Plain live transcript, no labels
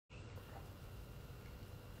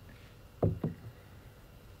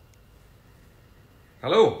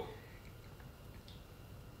Hello.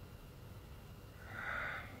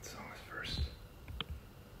 What song is first?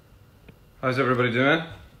 How's everybody doing?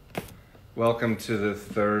 Welcome to the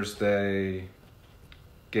Thursday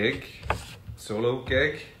gig, solo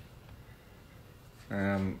gig.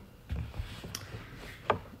 Hope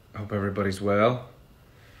everybody's well.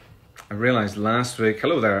 I realized last week,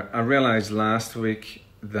 hello there, I realized last week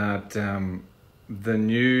that the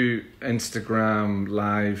new Instagram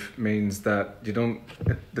live means that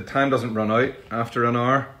the time doesn't run out after an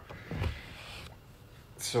hour.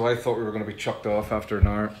 So I thought we were going to be chucked off after an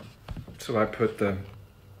hour. So I put the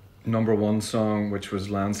number one song, which was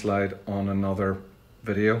Landslide, on another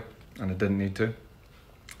video, and it didn't need to.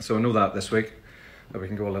 So I know that this week, that we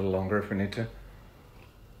can go a little longer if we need to.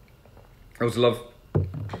 It was love.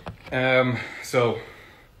 So I'll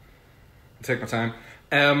take my time.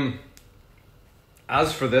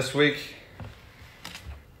 As for this week,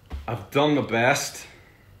 I've done my best.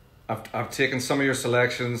 I've taken some of your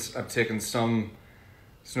selections. I've taken some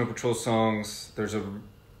Snow Patrol songs. There's a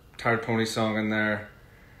Tired Pony song in there.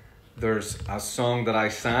 There's a song that I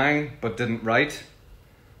sang but didn't write.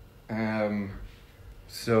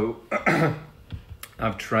 So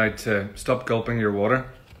I've tried to stop gulping your water.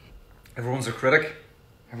 Everyone's a critic.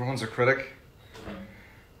 Everyone's a critic.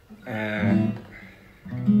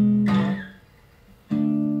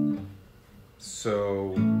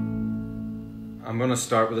 So I'm gonna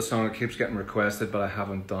start with a song that keeps getting requested, but I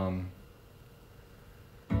haven't done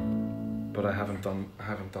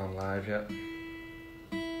live yet.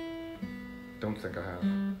 Don't think I have.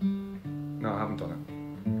 No, I haven't done it.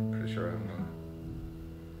 Pretty sure I haven't done it.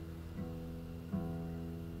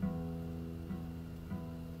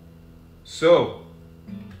 So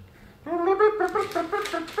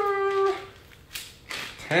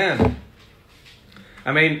 10.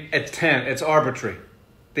 I mean, it's 10. It's arbitrary.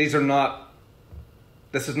 This is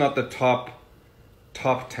not the top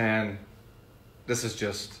 10. This is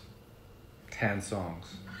just 10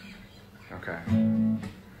 songs. Okay.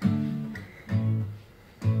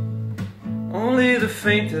 Only the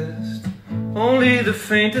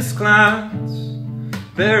faintest glance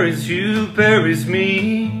buries you, buries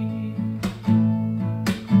me.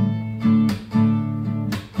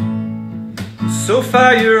 So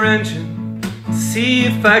fire your engine, see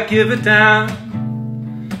if I give it down.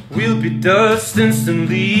 We'll be dust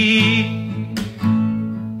instantly.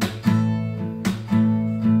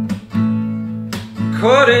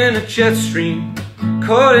 Caught in a jet stream,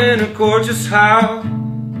 caught in a gorgeous howl.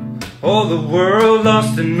 All the world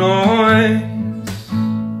lost in noise.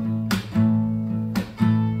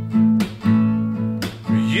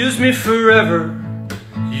 Use me forever,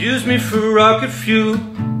 use me for rocket fuel.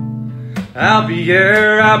 I'll be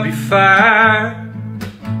air, I'll be fire.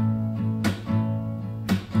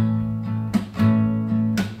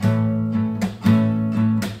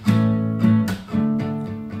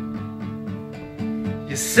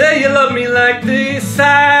 You say you love me like the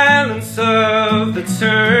silence of the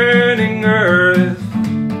turning earth.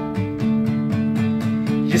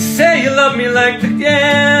 You say you love me like the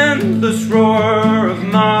endless roar of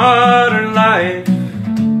modern life.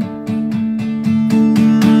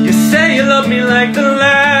 You say you love me like the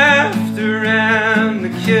laughter and the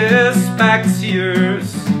kiss back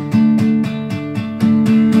tears.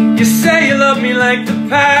 You say you love me like the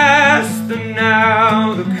past, the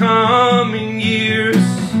now, the coming years.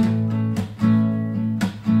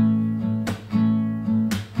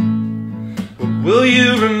 What will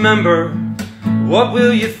you remember? What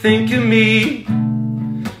will you think of me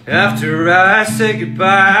after I say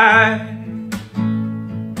goodbye?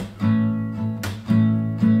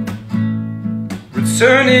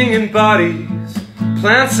 Returning in bodies,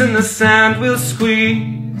 plants in the sand will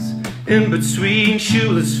squeeze in between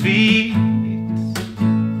shoeless feet.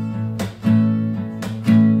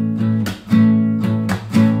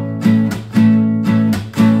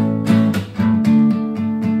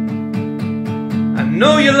 I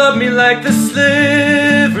know you love me like the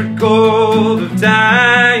slivered gold of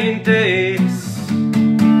dying days.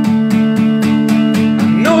 I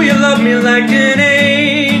know you love me like an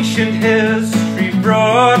ancient history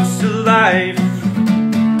brought to life.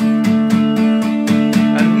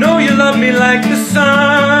 I know you love me like the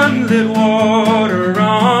sunlit water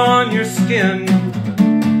on your skin.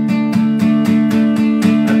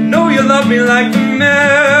 I know you love me like the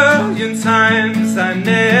million times I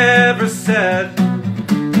never said.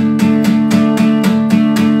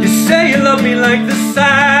 You say you love me like the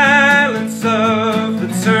silence of the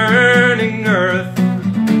turning earth.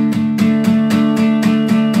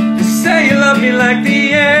 You say you love me like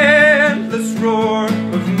the endless roar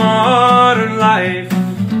of modern life.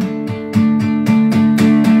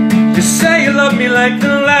 like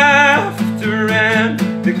the laughter and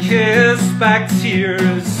the kiss-back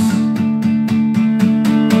tears.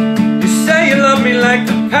 You say you love me like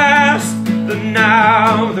the past, the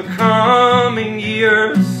now, the coming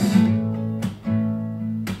years.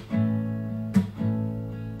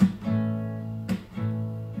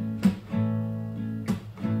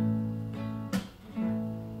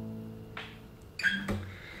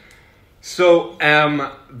 So,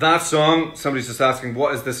 that song, somebody's just asking,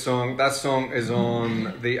 what is this song? That song is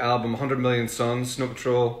on the album 100 Million Suns, Snow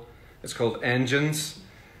Patrol. It's called Engines.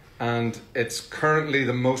 And it's currently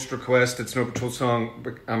the most requested Snow Patrol song,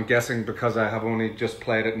 I'm guessing because I have only just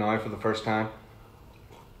played it now for the first time.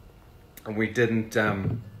 And we didn't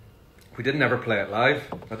ever play it live,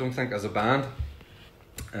 I don't think, as a band.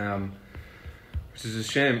 Which is a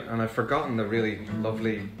shame, and I've forgotten the really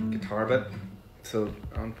lovely guitar bit. So,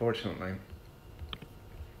 unfortunately,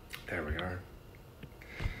 there we are.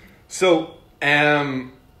 So,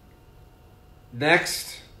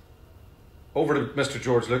 next, over to Mr.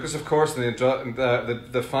 George Lucas, of course, and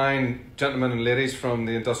the fine gentlemen and ladies from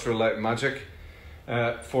the Industrial Light and Magic,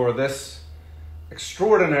 for this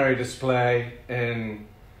extraordinary display in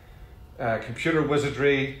computer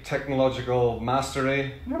wizardry, technological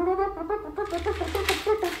mastery.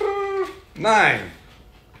 9.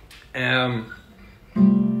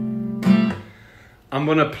 I'm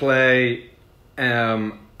gonna play.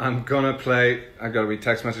 I got a wee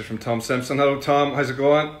text message from Tom Simpson. Hello, Tom. How's it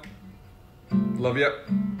going? Love you.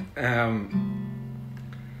 I'm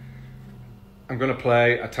gonna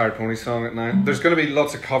play a Tired Pony song at 9. There's gonna be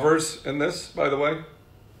lots of covers in this, by the way.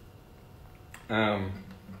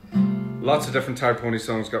 Lots of different Tired Pony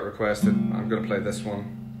songs got requested. I'm gonna play this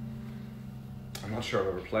one. I'm not sure I've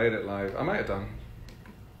ever played it live. I might have done,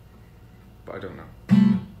 but I don't know.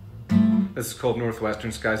 This is called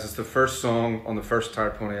Northwestern Skies. It's the first song on the first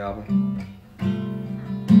Tired Pony album.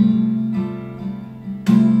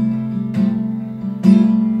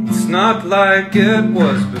 It's not like it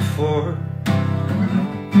was before.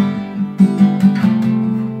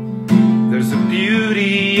 There's a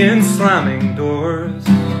beauty in slamming doors,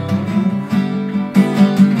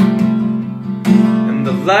 and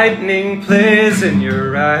the lightning plays in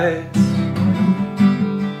your eyes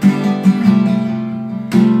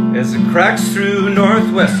as it cracks through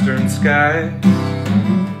northwestern skies.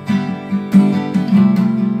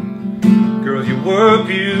 Girl, you were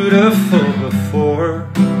beautiful before,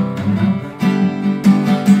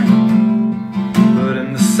 but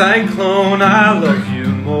in the cyclone I love you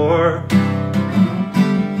more.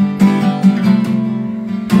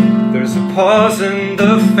 There's a pause in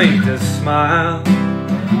the faintest smile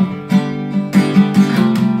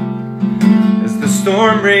as the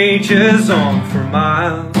storm rages on for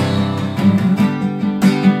miles.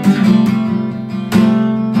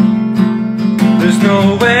 There's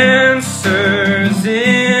no answers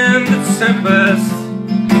in the tempest,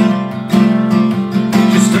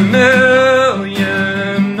 just a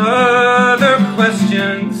million other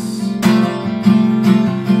questions.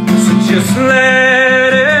 So just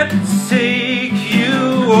let it take you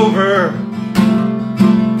over,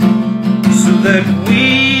 so that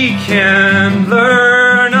we can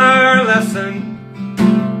learn our lesson.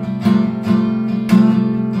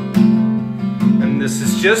 This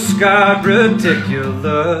is just got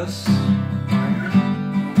ridiculous,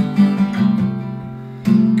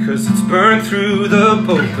 'cause it's burned through the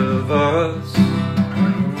both of us.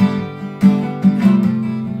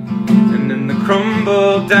 And in the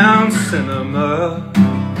crumbled down cinema,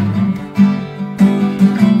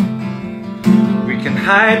 we can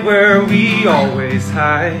hide where we always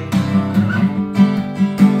hide.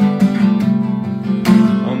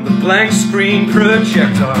 On the blank screen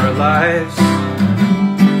project our lives,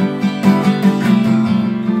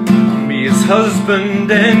 as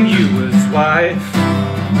husband and you as wife.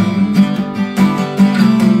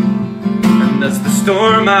 And as the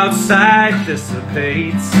storm outside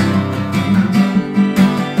dissipates,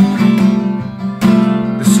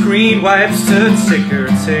 the screen wipes to ticker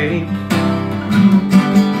tape.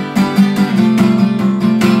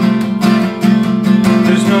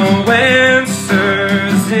 There's no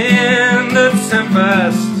answers in the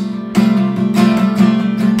tempest,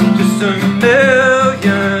 just a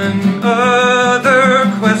million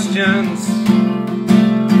other questions.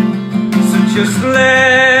 So just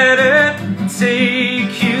let it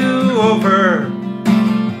take you over,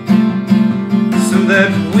 so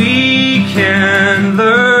that we can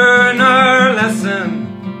learn our lesson.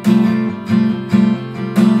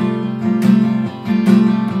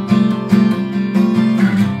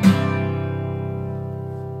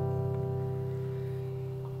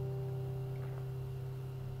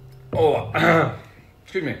 Oh,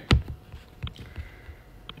 Excuse me.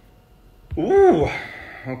 Ooh,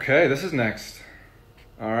 okay, this is next.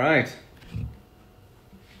 All right.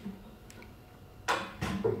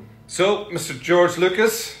 So, Mr. George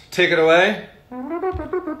Lucas, take it away.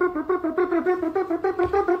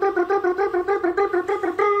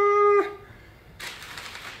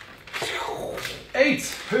 8.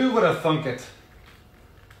 Who would have thunk it?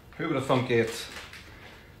 Who would have thunk it?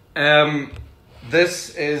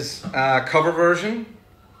 This is a cover version.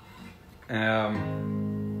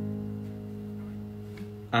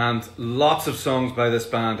 And lots of songs by this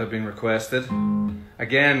band have been requested.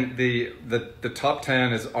 Again, the top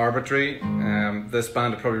 10 is arbitrary. This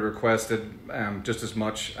band have probably requested just as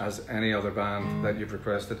much as any other band that you've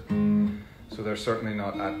requested. So they're certainly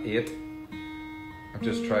not at 8. I've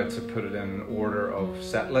just tried to put it in order of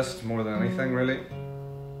set list more than anything, really.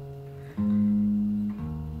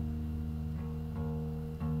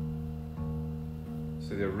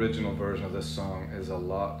 So the original version of this song is a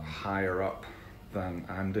lot higher up than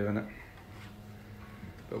I'm doing it.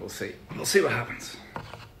 But we'll see. We'll see what happens.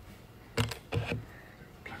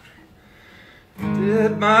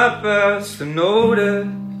 Did my best to notice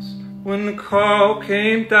when the call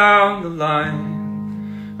came down the line.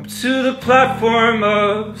 Up to the platform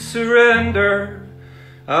of surrender.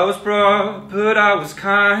 I was broad, but I was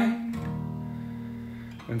kind.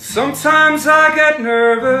 And sometimes I get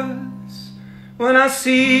nervous when I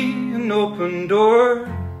see an open door.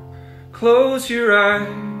 Close your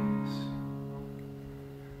eyes,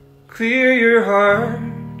 clear your heart,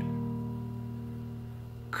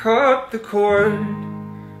 cut the cord.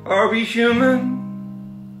 Are we human?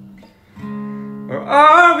 Or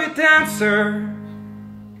are we dancers?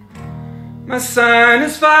 My sign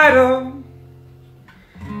is vital,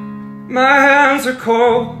 my hands are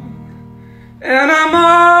cold, and I'm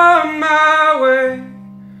on my way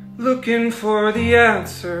looking for the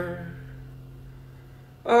answer.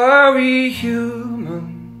 Are we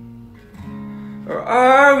human, or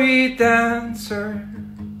are we dancer?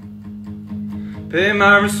 Pay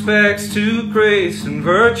my respects to grace and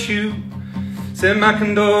virtue, send my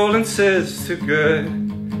condolences to good.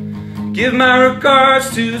 Give my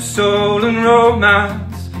regards to soul and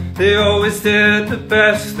romance, they always did the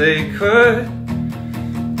best they could.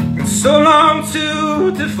 And so long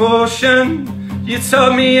to devotion, you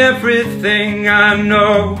taught me everything I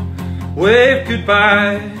know. Wave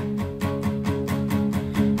goodbye,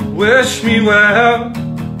 wish me well,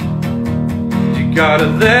 you gotta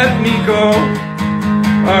let me go.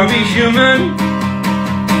 Are we human,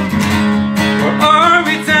 or are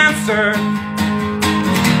we dancer?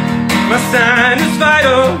 My sign is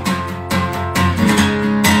vital,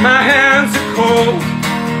 my hands are cold,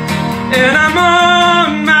 and I'm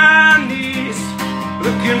on my knees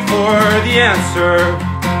looking for the answer.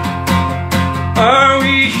 Are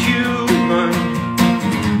we human,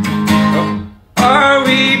 or are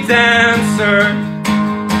we dancer?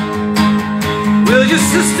 Will your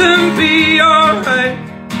system be alright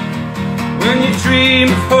when you dream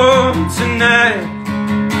of home tonight?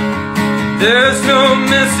 There's no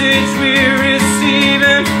message we're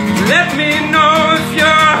receiving. Let me know if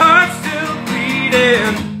your heart's still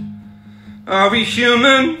beating. Are we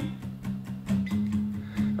human,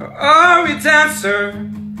 or are we dancer?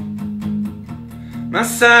 My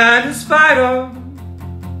sign is vital,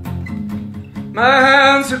 my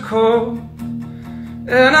hands are cold,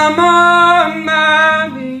 and I'm on my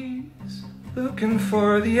knees looking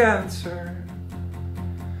for the answer.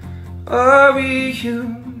 Are we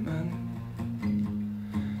human?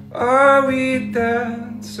 Are we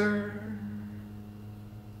dancer?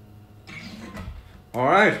 All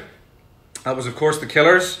right, that was of course the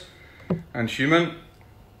Killers and Human,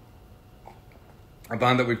 a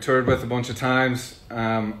band that we've toured with a bunch of times.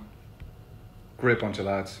 Great bunch of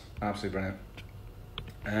lads, absolutely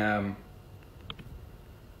brilliant.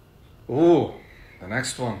 Oh, the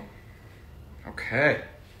next one. Okay.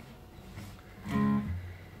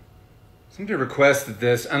 Somebody requested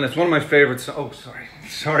this, and it's one of my favorites. Oh,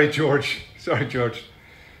 sorry, George. Sorry, George.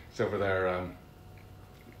 He's over there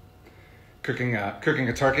cooking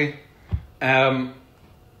a turkey.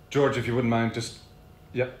 George, if you wouldn't mind, just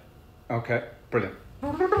yep. Okay, brilliant.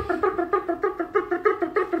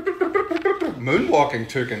 Moonwalking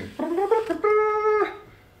turkey.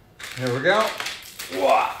 Here we go.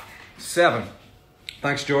 7.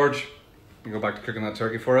 Thanks, George. You go back to cooking that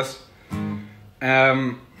turkey for us.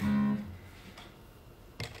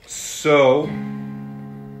 So,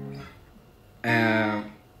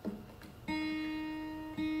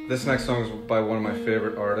 this next song is by one of my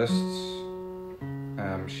favorite artists.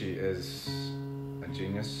 She is a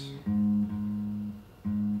genius, and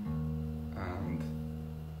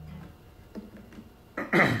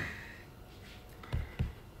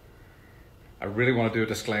really want to do a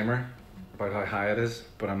disclaimer about how high it is,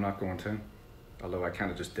 but I'm not going to. Although I kind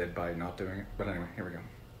of just did by not doing it. But anyway, here we go.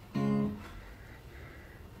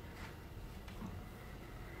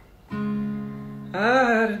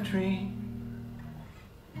 I had a dream.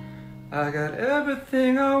 I got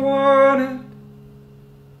everything I wanted.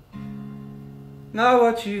 Not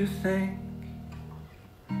what you think.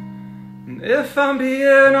 And if I'm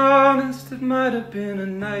being honest, it might have been a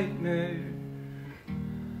nightmare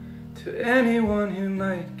to anyone who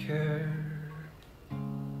might care.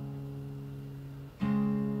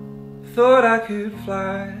 Thought I could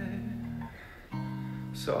fly,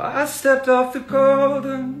 so I stepped off the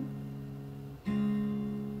golden.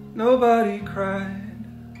 Nobody cried,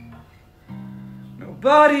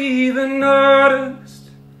 nobody even noticed.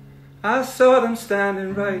 I saw them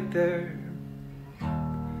standing right there.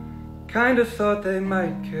 Kind of thought they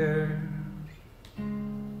might care.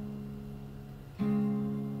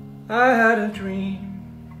 I had a dream.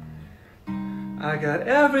 I got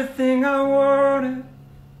everything I wanted.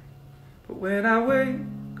 But when I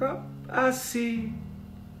wake up, I see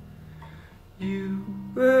you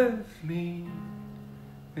with me.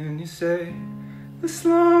 And you say, as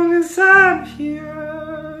long as I'm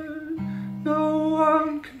here, no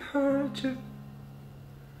one can hurt you.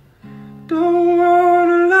 Don't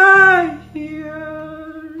wanna lie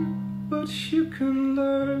here, but you can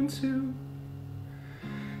learn to.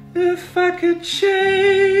 If I could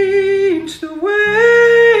change the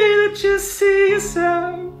way that you see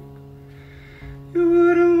yourself, you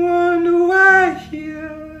wouldn't wonder why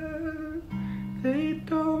here they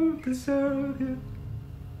don't deserve you.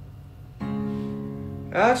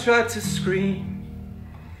 I tried to scream,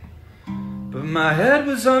 but my head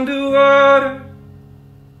was underwater.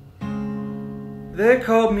 They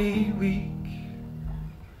called me weak,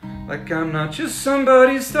 like I'm not just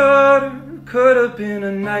somebody's daughter. Could have been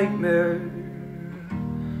a nightmare.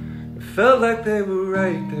 It felt like they were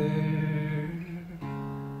right there.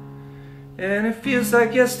 And it feels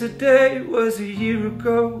like yesterday was a year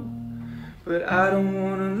ago. But I don't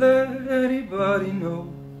wanna let anybody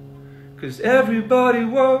know, 'cause everybody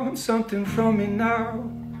wants something from me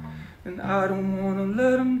now, and I don't wanna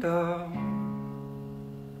let them down.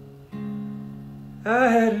 I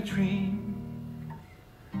had a dream.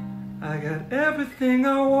 I got everything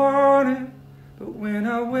I wanted. But when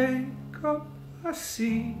I wake up, I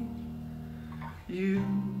see you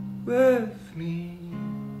with me.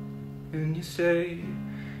 And you say,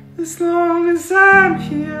 as long as I'm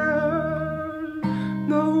here,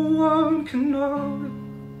 no one can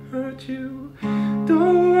hurt you.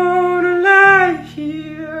 Don't wanna lie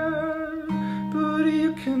here, but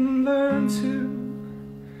you can learn to.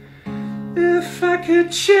 If I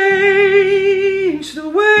could change the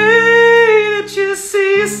way that you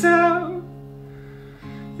see yourself,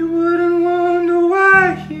 you wouldn't wonder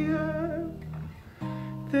why here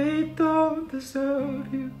they don't deserve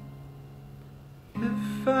you.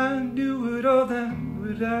 If I knew it all, then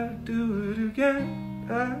would I do it again?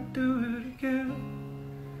 I'd do it again.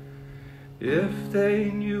 If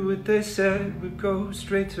they knew what they said would go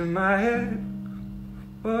straight to my head,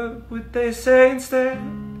 what would they say instead?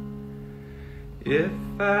 If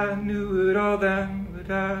I knew it all, then would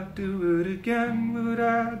I do it again? Would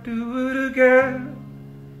I do it again?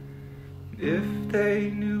 If they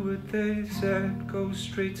knew what they said go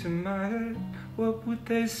straight to my head, what would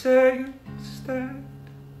they say instead?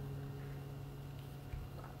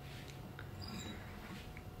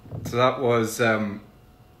 So that was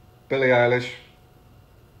Billie Eilish.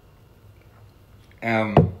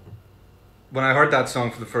 When I heard that song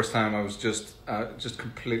for the first time, I was just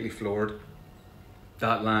completely floored.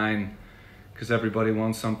 That line, because everybody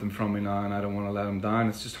wants something from me now and I don't want to let them down.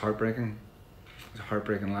 It's just heartbreaking. It's a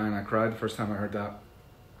heartbreaking line. I cried the first time I heard that.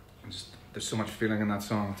 There's so much feeling in that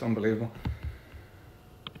song. It's unbelievable.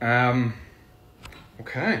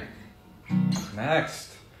 Okay.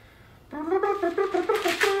 Next.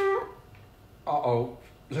 Uh-oh.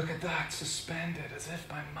 Look at that. Suspended as if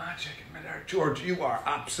by magic in midair. George, you are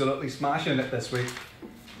absolutely smashing it this week.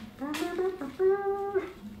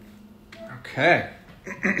 Okay.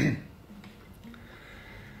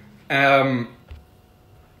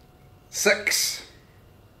 6.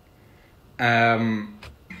 I'm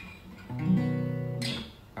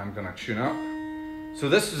gonna tune up. So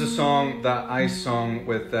this is a song that I sung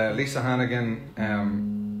with Lisa Hannigan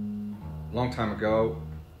long time ago,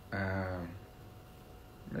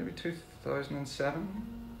 maybe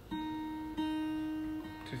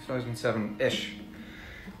 2007-ish.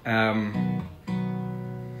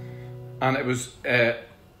 And it was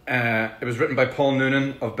It was written by Paul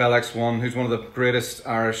Noonan of Bell X1, who's one of the greatest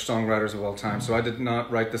Irish songwriters of all time. So I did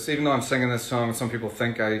not write this, even though I'm singing this song and some people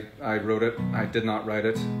think I wrote it. I did not write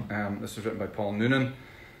it. This was written by Paul Noonan.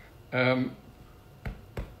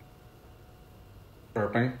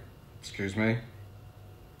 Burping, excuse me.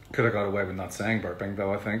 Could have got away with not saying burping,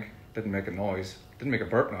 though, I think. Didn't make a noise. Didn't make a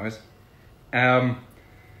burp noise.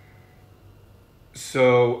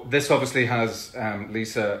 So this obviously has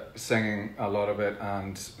Lisa singing a lot of it,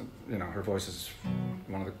 and you know, her voice is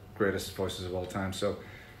one of the greatest voices of all time. So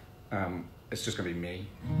it's just gonna be me,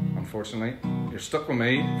 unfortunately. You're stuck with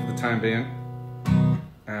me for the time being.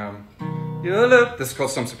 Your lip, this is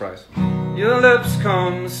called Some Surprise. Your lips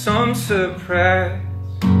come with some surprise.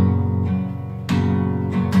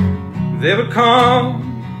 They would come,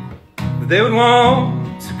 they would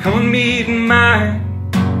want to come and meet in mine.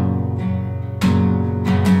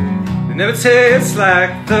 It never tastes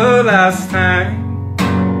like the last time.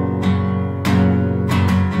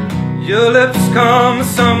 Your lips come with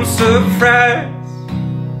some surprise.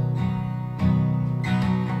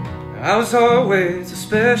 I was always a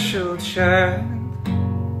special child.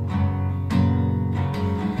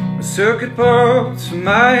 My circuit boards for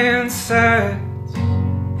my insides.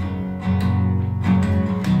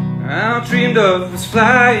 I dreamed of was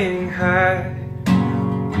flying high.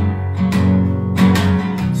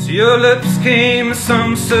 So your lips came as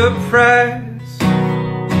some surprise.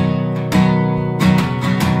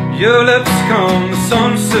 Your lips come as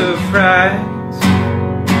some surprise.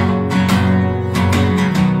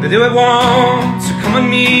 That they would want to come and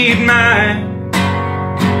meet mine.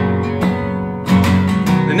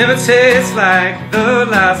 They never taste like the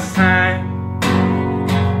last time.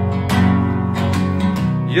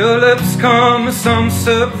 Your lips come with some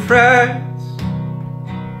surprise.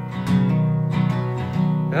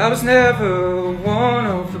 I was never one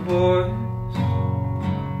of the boys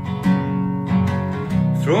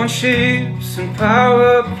throwing shapes and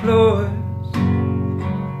power ploys.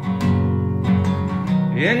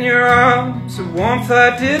 In your arms a warmth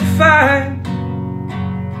I did find,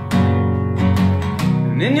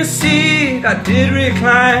 and in your seat I did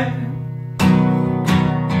recline.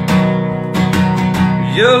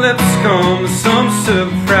 Your lips come with some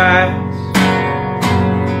surprise.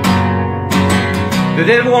 That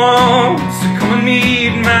it wants to come and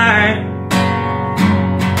meet mine.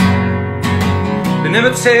 They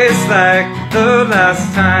never taste like the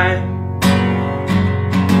last time.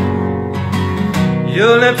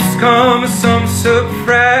 Your lips come with some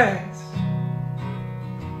surprise.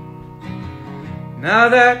 Now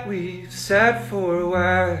that we've sat for a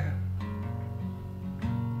while,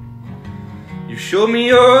 you showed me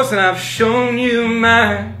yours and I've shown you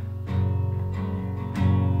mine.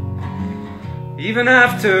 Even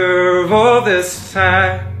after all this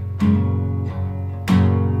time,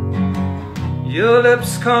 your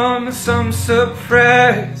lips come with some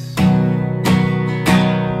surprise.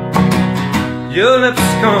 Your lips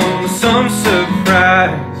come with some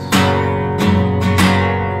surprise.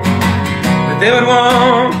 That they would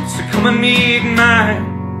want to come and meet mine.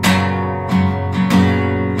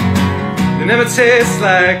 They never taste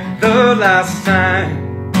like the last time.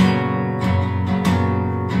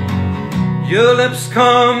 Your lips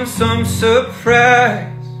come with some surprise.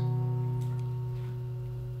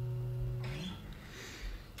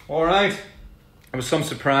 Alright, I was some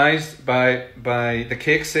surprised by The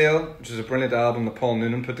Cake Sale, which is a brilliant album that Paul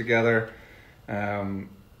Noonan put together a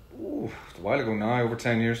while ago now, over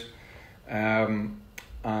 10 years. That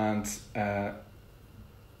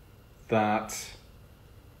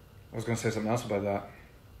I was going to say something else about that.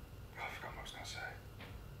 Oh, I forgot what I was going to say.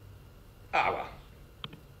 Ah, well.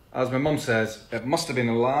 As my mum says, it must have been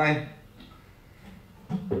a lie.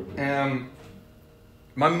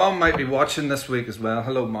 My mum might be watching this week as well.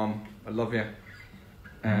 Hello, Mum. I love you.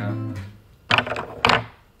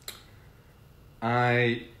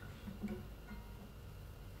 I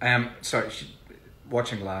am sorry.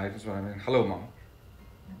 Watching live is what I mean. Hello, Mum.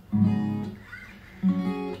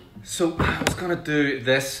 So I was gonna do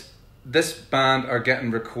this. This band are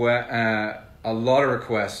getting a lot of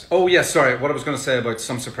requests. Oh yeah, sorry. What I was going to say about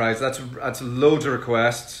Some Surprise. That's loads of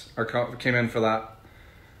requests came in for that.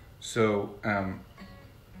 So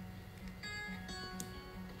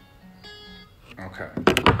okay,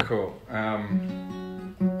 cool.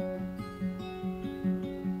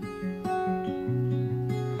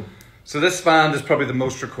 So this band is probably the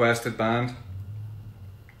most requested band.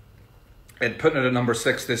 It putting it at number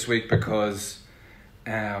 6 this week because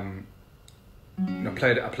I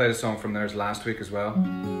played a song from theirs last week as well,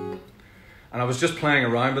 and I was just playing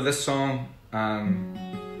around with this song and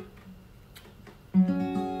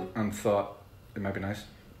thought it might be nice.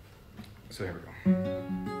 So here we go.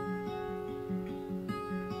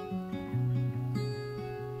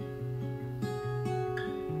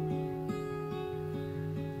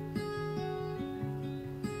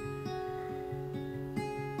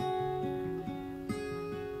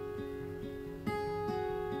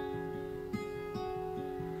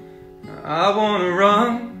 I want to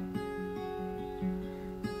run,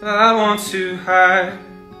 I want to hide,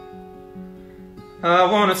 I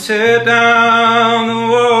want to tear down the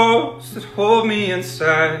walls that hold me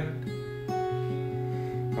inside.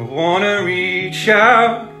 I want to reach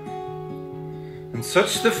out and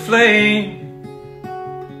touch the flame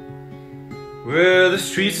where the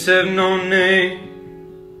streets have no name.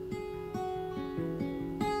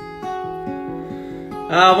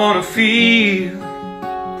 I want to feel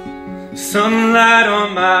sunlight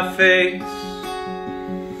on my face.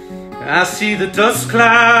 I see the dust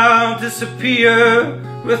cloud disappear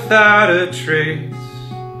without a trace.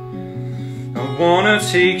 I wanna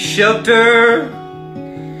take shelter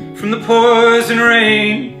from the poison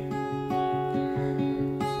rain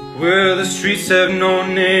where the streets have no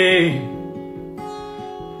name.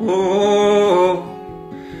 Oh,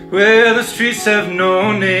 where the streets have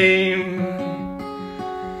no name.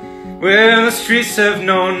 Where the streets have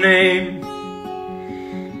no name.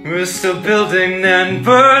 We're still building and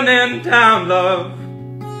burning down, love.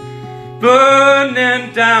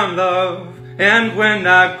 Burning down, love. And when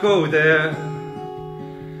I go there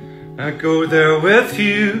with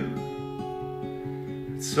you.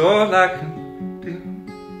 It's all I can do.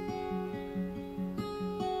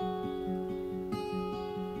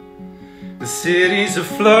 The city's a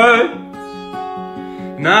flood,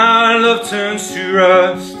 and our love turns to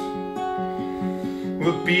rust.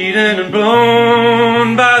 We're beaten and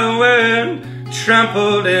blown by the wind,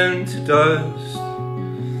 trampled into dust.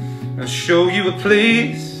 I'll show you a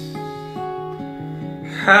place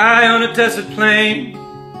high on a desert plain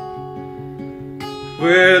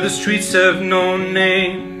where the streets have no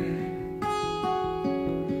name.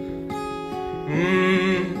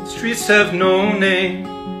 Streets have no name.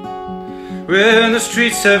 Where the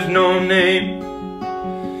streets have no name.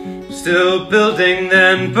 Still building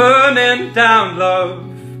then burning down, love.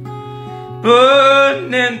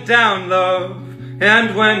 Burning down, love.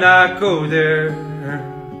 And when I go there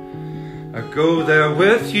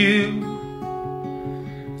with you.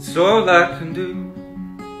 It's all I can do.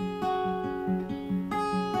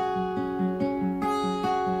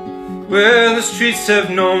 Where the streets have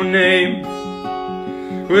no name.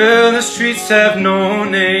 Where the streets have no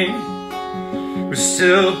name. We're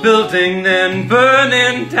still building then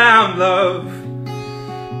burning down, love.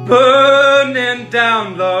 Burning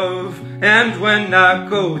down, love. And when I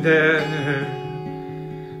go there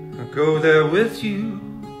with you.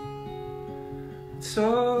 It's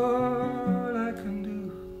all I can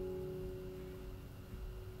do.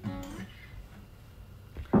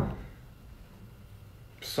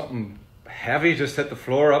 Something heavy just hit the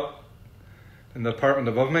floor up in the apartment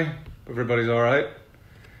above me. Everybody's alright.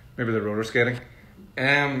 Maybe they're roller skating.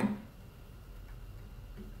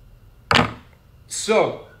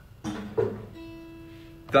 So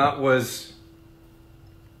that was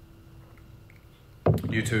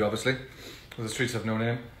U2, obviously. The Streets Have No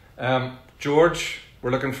Name. George,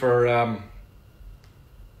 we're looking for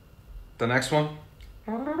the next one.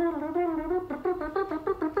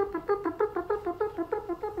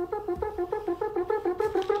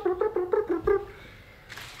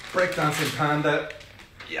 Breakdancing Panda.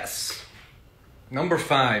 Yes. Number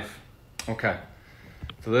 5. Okay.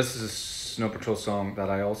 So this is a Snow Patrol song that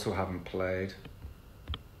I also haven't played.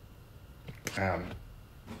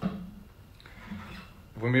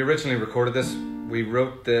 When we originally recorded this, we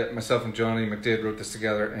wrote myself and Johnny McDade wrote this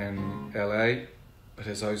together in LA at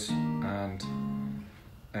his house, and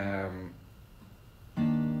I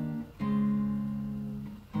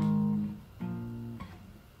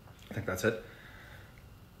think that's it.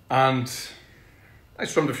 And I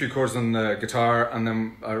strummed a few chords on the guitar, and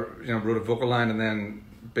then I wrote a vocal line, and then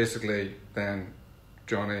basically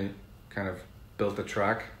Johnny kind of built the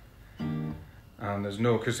track, and there's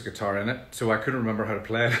no acoustic guitar in it, so I couldn't remember how to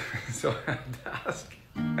play it. So I had to ask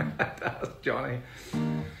Johnny.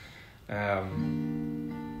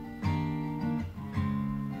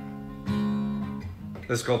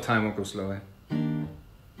 This is called Time Won't Go Slowly.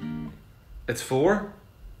 It's 4?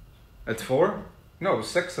 It's 4? No, it was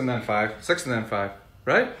 6 and then 5. 6 and then 5,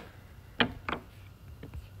 right?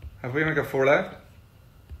 Have we only got 4 left?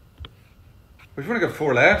 We've only got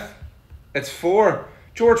 4 left. It's 4.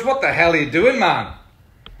 George, what the hell are you doing, man?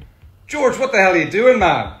 George, what the hell are you doing,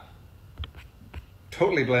 man?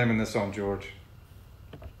 Totally blaming this on George.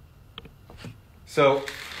 So,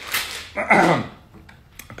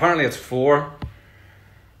 Apparently it's 4.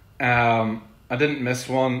 I didn't miss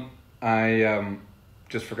one. I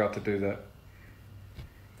just forgot to do the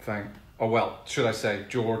thing. Oh well, should I say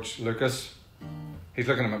George Lucas? He's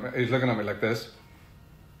looking at me. He's looking at me like this,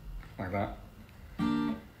 like that.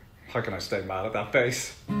 How can I stay mad at that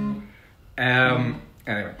face?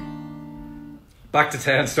 Anyway, back to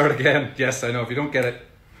 10. Start again. Yes, I know. If you don't get it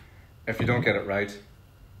right.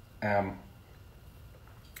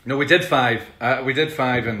 No, we did 5. We did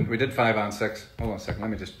 5 and 6. Hold on a second. Let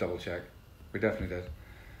me just double check. We definitely did.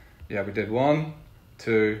 Yeah, we did 1,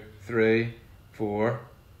 2, 3, 4,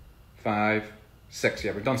 5, 6.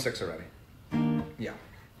 Yeah, we've done 6 already. Yeah,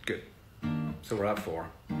 good. So we're at 4.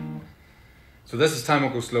 So this is Time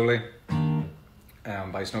Won't Go Slowly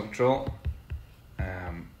by Snow Patrol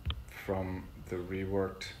from the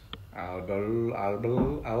reworked album.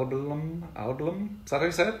 Is that how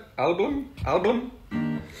you said it? Album?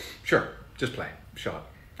 Sure, just play. Shot.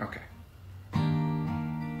 Okay.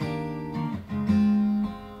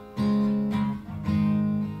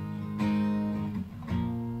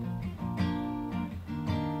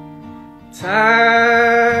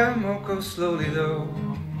 Time won't go slowly though,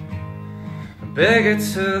 I beg it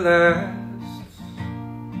to last.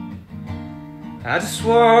 I just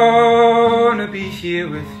wanna be here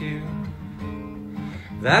with you,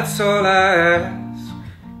 that's all I ask.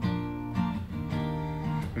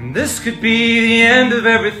 And this could be the end of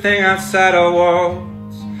everything outside our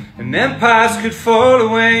walls, and empires could fall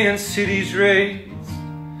away and cities raise.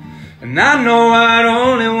 And I know I'd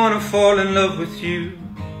only wanna fall in love with you,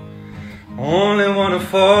 only wanna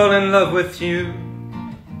fall in love with you.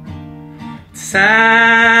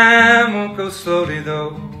 Time won't go slowly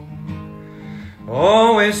though,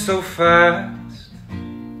 always so fast.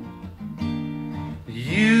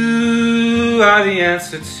 You are the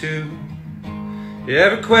answer to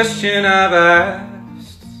every question I've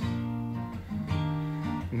asked.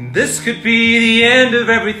 This could be the end of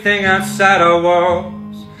everything outside our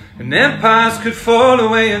walls, and empires could fall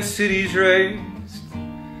away and cities raised.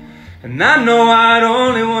 And I know I'd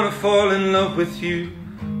only want to fall in love with you,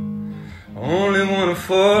 only want to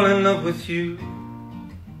fall in love with you.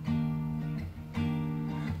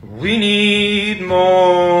 We need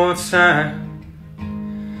more time,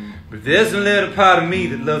 but there's a little part of me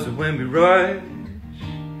that loves it when we rush.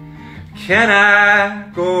 Can I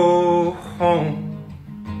go home,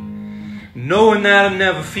 knowing that I'll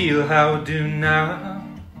never feel how I do now?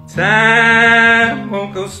 Time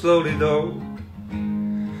won't go slowly though,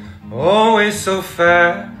 always so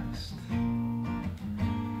fast.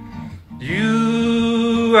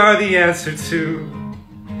 You are the answer to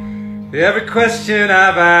every question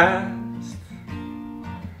I've asked.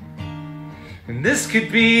 And this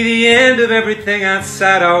could be the end of everything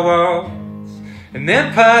outside our walls, and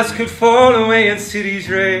empires could fall away and cities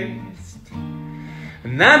raised.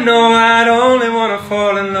 And I know I'd only want to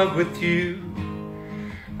fall in love with you,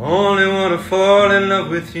 only want to fall in love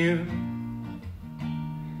with you.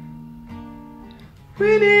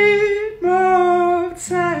 We need more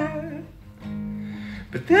time,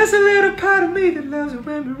 but there's a little part of me that loves it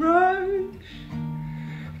when we rush.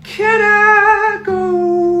 Can I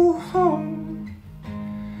go home,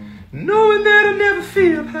 knowing that I'll never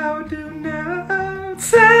feel how I do now?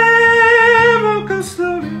 Time won't go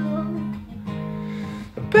slowly on,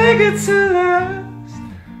 I beg it to last.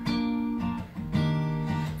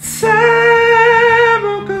 Time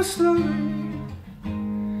won't go slowly, I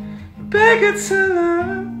beg it to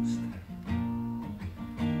last.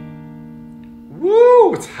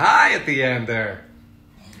 Woo, it's high at the end there.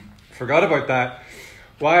 Forgot about that.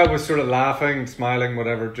 Why I was sort of laughing, smiling,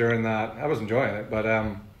 whatever during that. I was enjoying it, but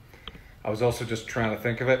I was also just trying to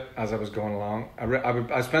think of it as I was going along.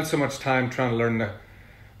 I spent so much time trying to learn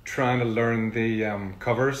the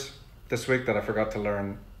covers this week that I forgot to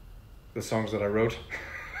learn the songs that I wrote.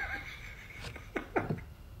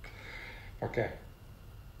 Okay.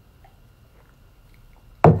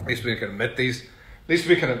 At least we can admit these. At least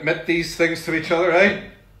we can admit these things to each other, eh?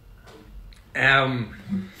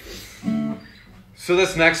 So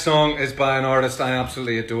this next song is by an artist I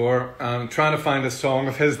absolutely adore. Trying to find a song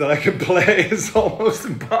of his that I can play is almost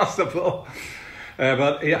impossible.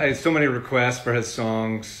 But yeah, I had so many requests for his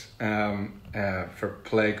songs, for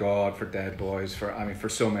Play God, for Dead Boys, for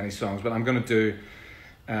so many songs. But I'm gonna do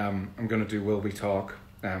Will We Talk,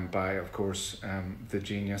 by of course the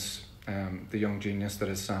genius, the young genius that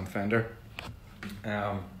is Sam Fender.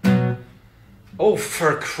 Oh,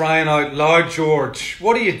 for crying out loud, George,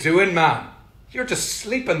 what are you doing, man? You're just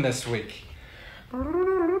sleeping this week.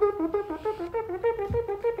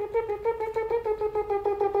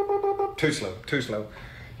 Too slow.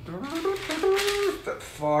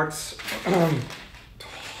 farts.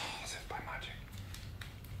 As if by magic.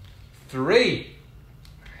 3.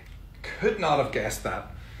 Could not have guessed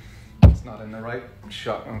that. It's not in the right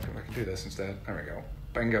shot. Okay, I can do this instead. There we go.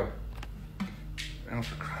 Bingo. Oh,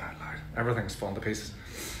 for crying out loud. Everything's fallen to pieces.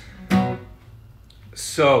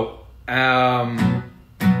 So,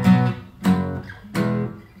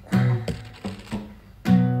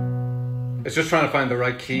 it's just trying to find the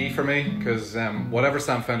right key for me, because whatever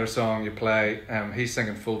Sam Fender song you play, he's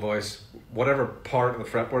singing full voice. Whatever part of the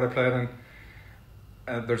fretboard I play it in,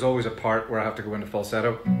 there's always a part where I have to go into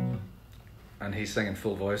falsetto, and he's singing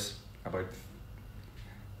full voice about...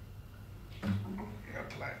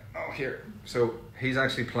 Oh, here. So he's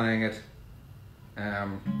actually playing it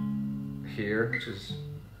here, which is...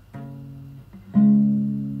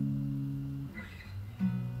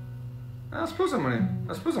 I suppose I'm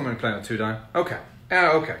only playing it 2 down. Okay.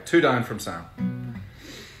 Okay. 2 down from Sam.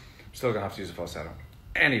 Still gonna have to use a falsetto.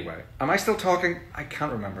 Anyway, am I still talking? I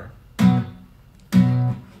can't remember.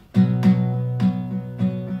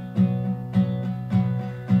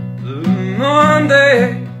 Blue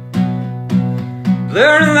Monday,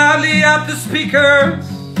 blaring loudly out the speakers,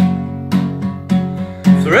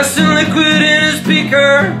 fluorescent liquid in his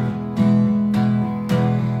beaker.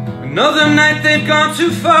 Another night they'd gone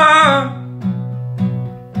too far.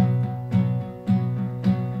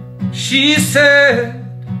 She said,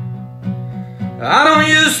 I don't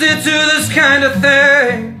usually do this kind of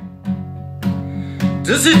thing.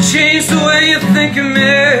 Does it change the way you think of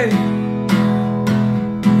me?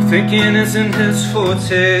 Thinking isn't his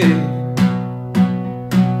forte.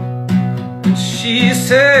 And she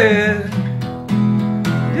said,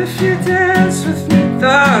 if you dance with me,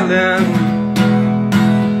 darling,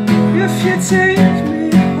 if you take me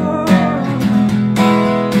home,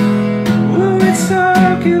 will we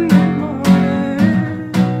talk in the morning?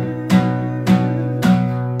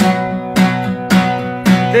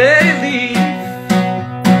 They leave,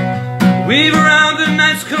 weave around the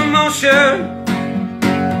night's commotion,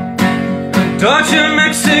 dodge a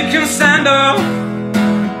Mexican standoff,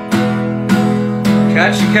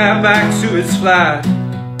 catch a cab back to its flat.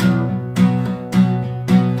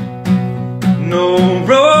 No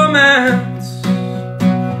romance,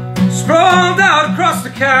 sprawled out across the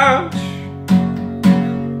couch,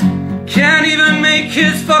 can't even make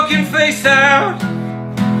his fucking face out.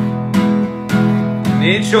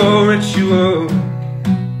 Nature ritual.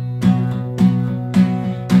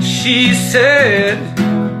 She said,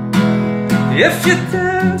 if you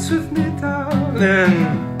dance with me, darling,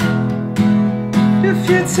 if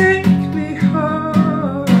you take me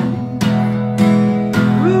home,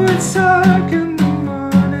 will we talk in the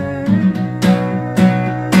morning?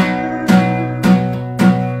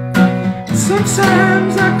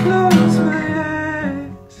 Sometimes I close my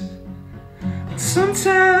eyes,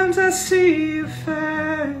 sometimes I see your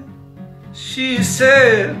face. She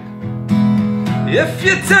said, if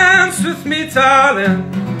you dance with me, darling,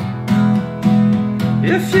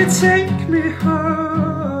 if you take me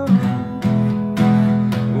home,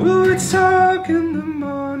 will we talk in the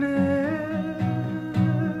morning?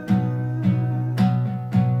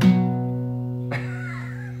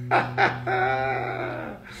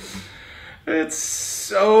 It's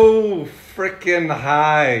so freaking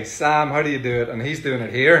high. Sam, how do you do it? And he's doing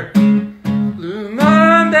it here. Blue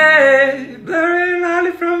Monday, blaring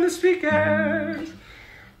loudly from the speakers.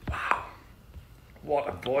 Wow, what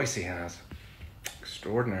a voice he has.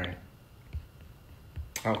 Extraordinary.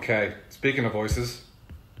 Okay, speaking of voices.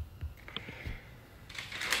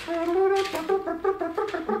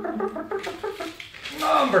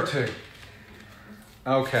 Number 2.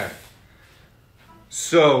 Okay.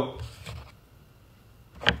 So,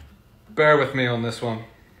 bear with me on this one.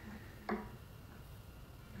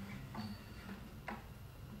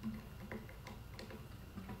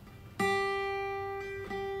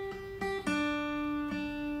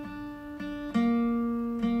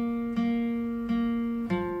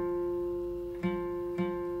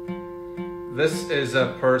 This is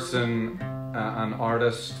a person, an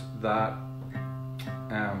artist that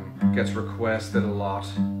gets requested a lot,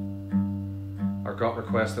 or got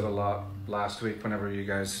requested a lot last week whenever you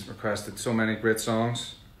guys requested so many great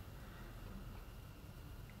songs.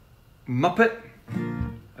 Muppet. I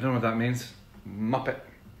don't know what that means. Muppet.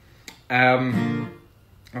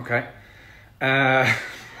 Okay.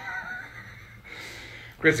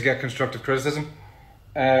 Great to get constructive criticism.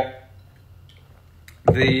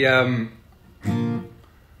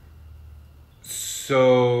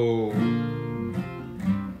 So,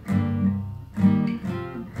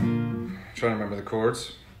 trying to remember the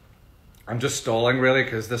chords. I'm just stalling really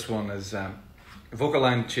because this one is vocal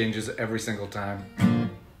line changes every single time.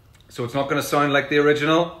 So it's not going to sound like the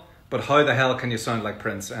original, but how the hell can you sound like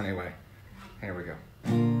Prince anyway? Here we go.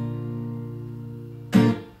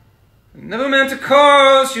 Never meant to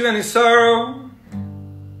cause you any sorrow.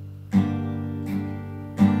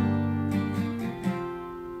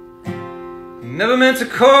 Never meant to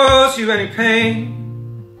cause you any pain.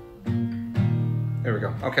 There we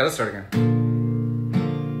go. Okay, let's start again.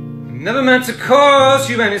 Never meant to cause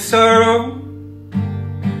you any sorrow.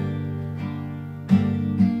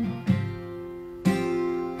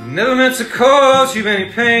 Never meant to cause you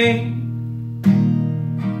any pain.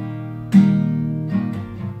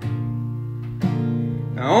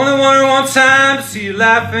 I only wanted one time to see you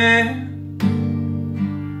laughing.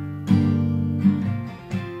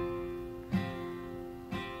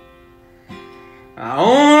 I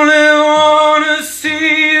only want to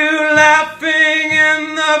see you laughing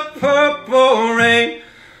in the purple rain,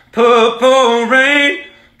 purple rain,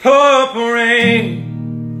 purple rain.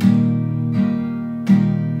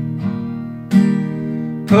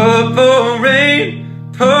 Purple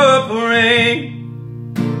rain, purple rain.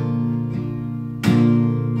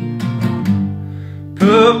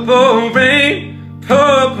 Purple rain,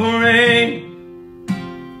 purple rain.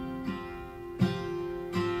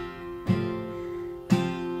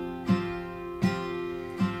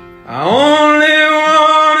 I only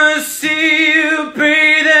want to see you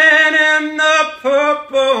breathing in the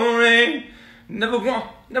purple rain. Never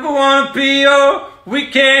want to be your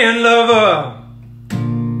weekend lover.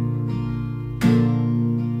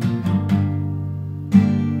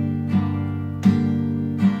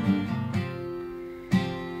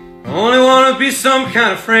 Only want to be some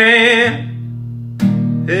kind of friend.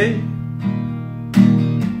 Hey,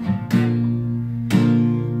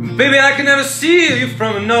 baby, I can never see you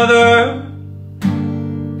from another.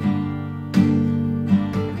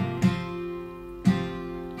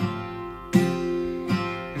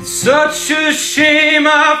 It's such a shame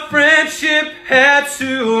our friendship had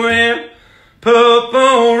to end.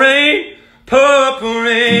 Purple rain, purple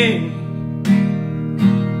rain.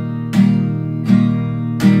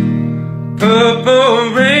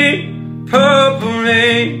 Purple rain, purple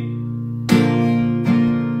rain.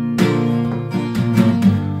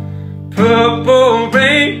 Purple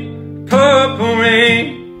rain, purple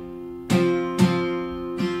rain.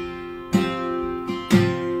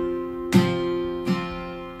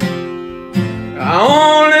 I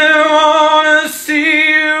only want to see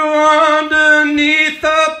you underneath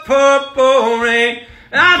the purple rain.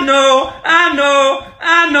 I know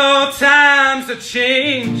times are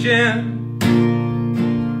changing.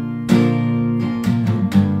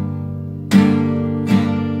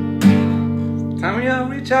 Time when y'all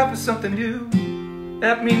reach out for something new,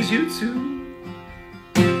 that means you too.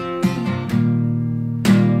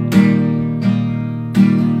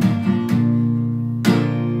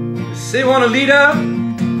 Say you wanna lead up,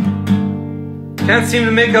 can't seem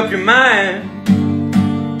to make up your mind.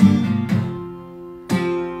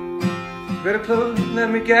 Better close, let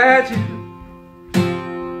me guide you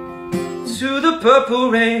to the purple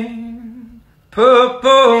rain,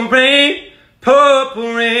 purple rain,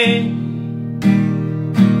 purple rain.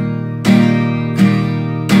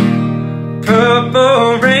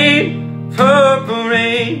 Purple rain, purple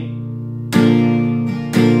rain.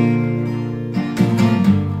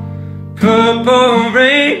 Purple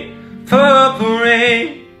rain, purple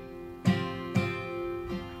rain.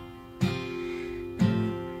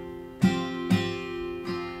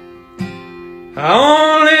 I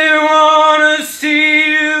only want to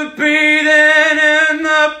see you breathing in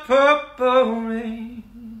the purple rain.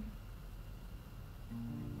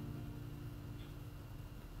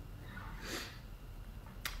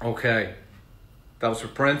 Okay, that was for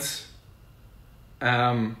Prince.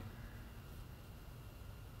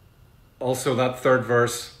 Also, that third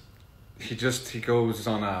verse, he goes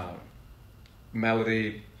on a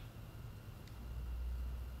melody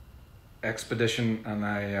expedition, and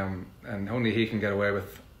and only he can get away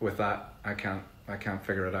with that. I can't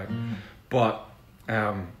figure it out. But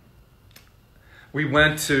we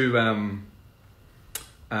went to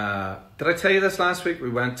did I tell you this last week? We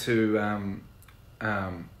went to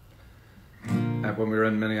when we were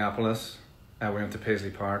in Minneapolis, we went to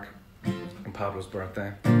Paisley Park on Pablo's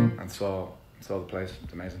birthday and saw the place.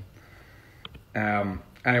 It's amazing.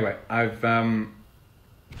 Anyway, I've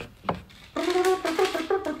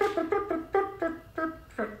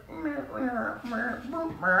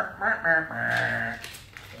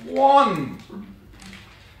one.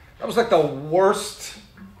 That was like the worst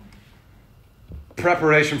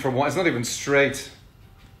preparation for one. It's not even straight.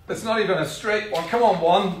 It's not even a straight one. Come on,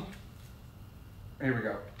 one. Here we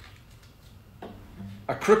go.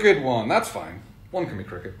 A crooked one. That's fine. One can be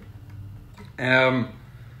crooked.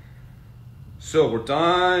 So we're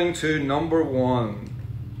down to number 1.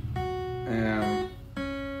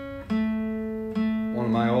 One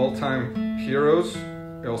of my all-time heroes.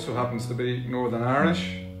 He also happens to be Northern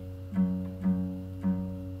Irish.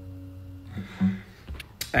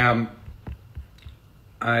 I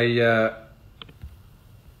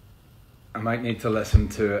might need to listen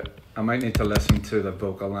to it. I might need to listen to the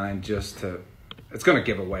vocal line just to. It's going to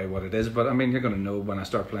give away what it is, but I mean, you're going to know when I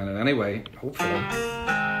start playing it anyway. Hopefully.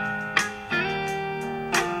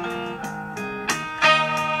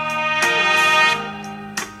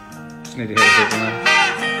 Just need to hear the vocal line.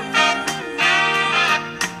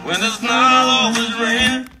 When it's not always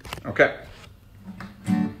raining. Okay.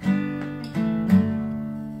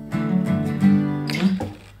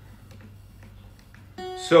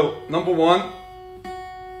 So, number 1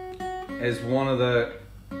 is one of the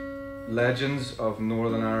legends of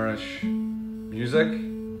Northern Irish music.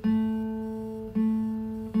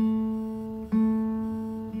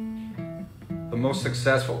 The most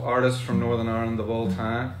successful artist from Northern Ireland of all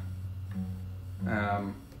time.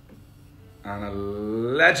 And a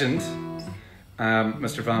legend,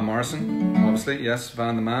 Mr. Van Morrison, obviously, yes,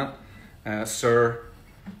 Van the man, Sir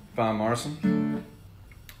Van Morrison.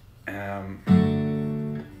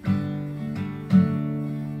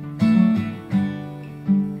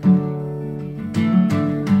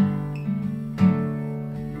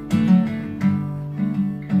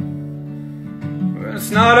 It's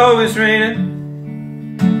not always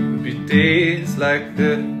raining. There'll be days like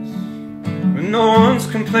this when no one's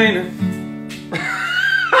complaining.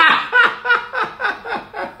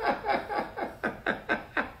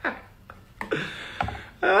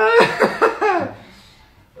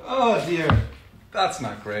 Oh dear, that's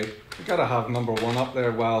not great. We gotta have number 1 up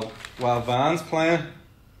there while Van's playing.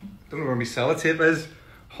 Don't know where my sellotape is.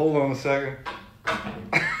 Hold on a second.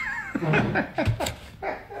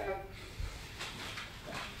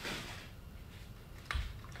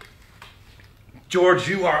 George,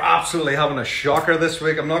 you are absolutely having a shocker this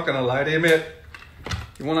week. I'm not going to lie to you, mate.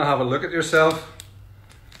 You want to have a look at yourself?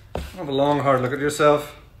 Have a long, hard look at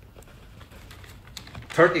yourself.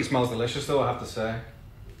 Turkey smells delicious, though, I have to say.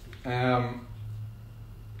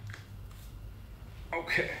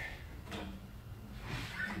 Okay.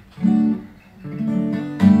 I'm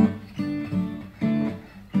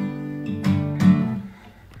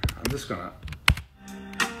just going to...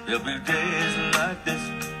 There'll be days like this.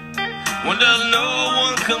 When there's no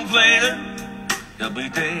one complaining, there'll be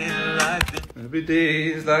days like this. There'll be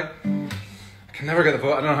days like... I can never get the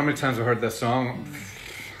vote. I don't know how many times I've heard this song.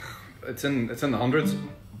 It's in the hundreds.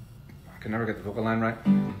 I can never get the vocal line right.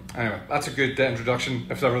 Anyway, that's a good introduction,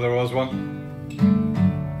 if ever there was one.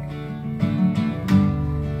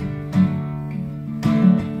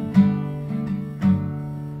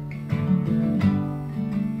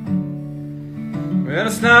 Well,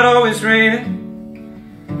 it's not always raining.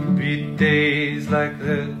 Be days like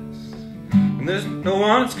this when there's no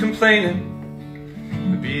one that's complaining.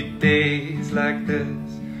 There'll be days like this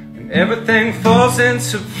when everything falls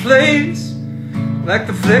into place like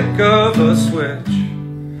the flick of a switch.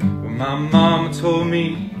 When my mama told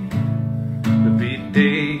me there'll be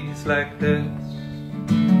days like this.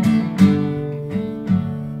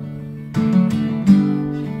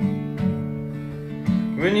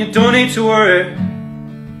 When you don't need to worry,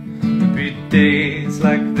 there'll be days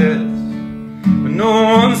like this when no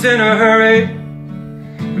one's in a hurry.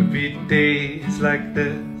 There'll be days like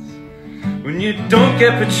this when you don't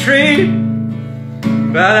get betrayed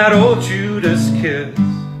by that old Judas kiss.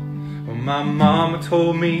 Well, my mama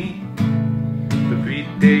told me there'll be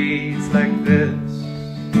days like this.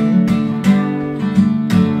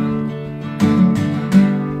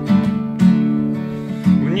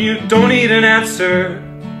 When you don't need an answer,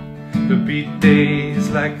 there'll be days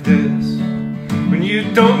like this. When you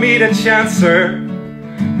don't meet a chancer,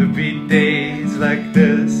 there'll be days like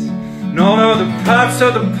this. And all of the parts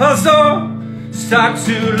of the puzzle start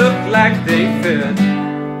to look like they fit.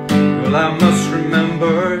 Well, I must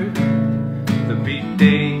remember there'll be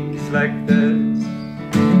days like this.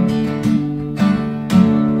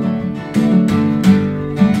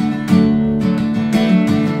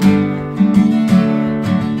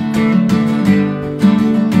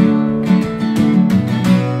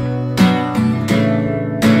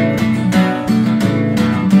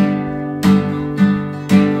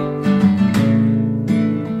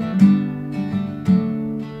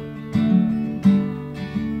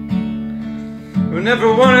 When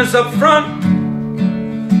everyone is up front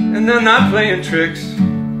and they're not playing tricks.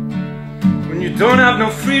 When you don't have no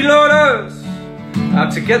freeloaders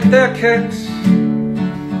out to get their kicks.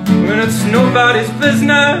 When it's nobody's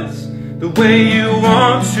business the way you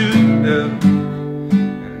want to live.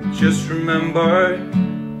 And just remember,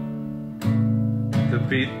 there'll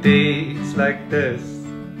be days like this.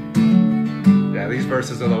 Yeah, these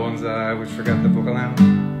verses are the ones that I always forget the vocal line.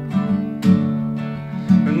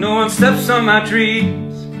 When no one steps on my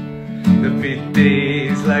dreams, there'll be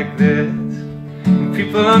days like this. When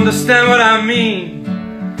people understand what I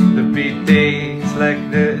mean, there'll be days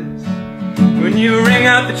like this. When you ring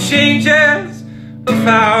out the changes of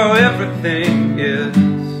how everything is.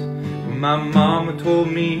 When my mama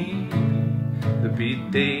told me there'll be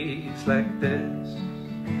days like this.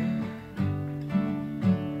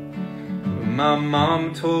 When my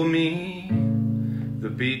mama told me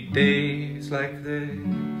there'll be days like this.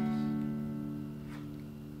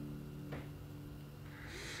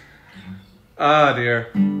 Ah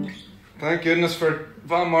dear. Thank goodness for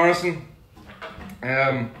Van Morrison.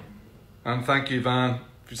 And thank you, Van,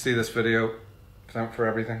 if you see this video. Thank for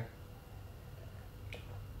everything.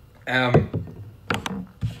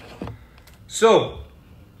 So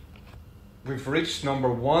we've reached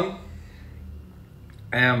number 1.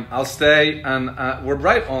 I'll stay, and we're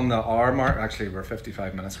right on the hour mark. Actually, we're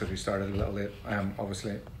 55 minutes because we started a little late.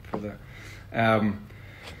 Obviously for the.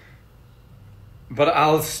 But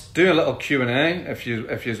I'll do a little Q&A if you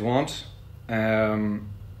want.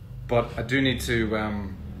 But I do need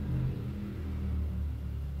to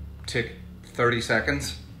take 30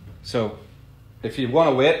 seconds. So if you want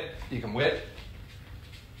to wait, you can wait.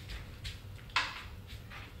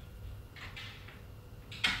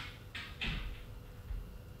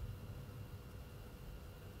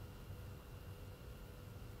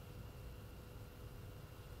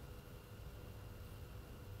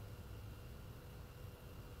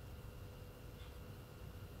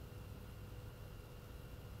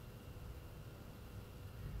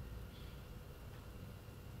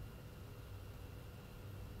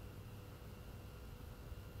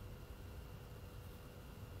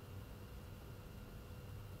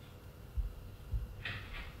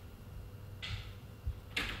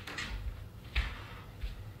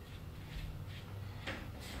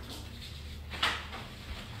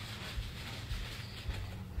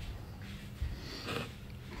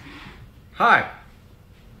 Hi.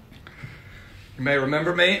 You may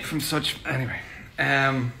remember me from such, anyway.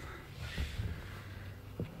 No,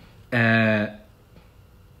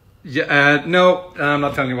 I'm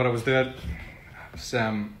not telling you what I was doing.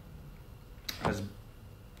 I was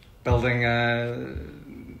building a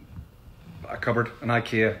cupboard, an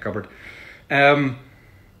IKEA cupboard.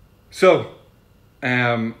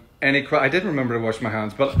 I didn't remember to wash my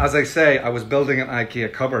hands, but as I say, I was building an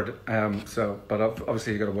IKEA cupboard. But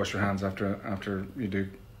obviously you got to wash your hands after you do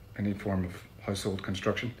any form of household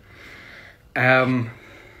construction.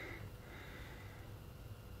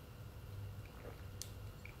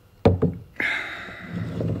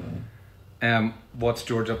 What's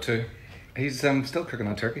George up to? He's still cooking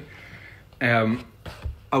on turkey. Are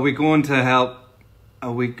we going to help?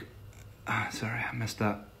 Sorry, I missed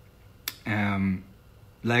that.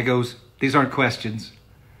 Legos. These aren't questions.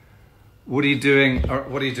 What are you doing? Or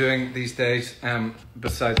what are you doing these days?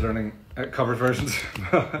 Besides learning cover versions,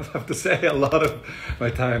 I have to say a lot of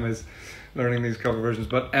my time is learning these cover versions.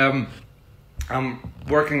 But I'm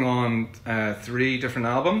working on 3 different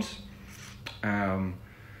albums.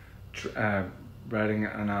 Writing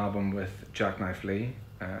an album with Jackknife Lee,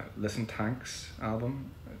 Listen Tanks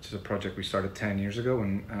album, which is a project we started 10 years ago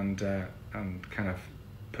and kind of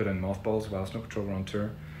put in mothballs while Snow Patrol were on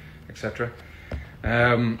tour, etc.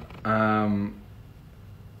 We're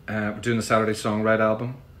doing the Saturday Songwrite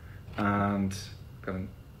album and got an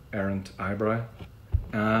errant eyebrow,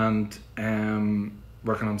 and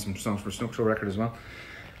working on some songs for Snow Patrol record as well,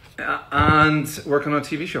 and working on a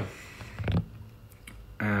TV show.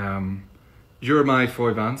 You're my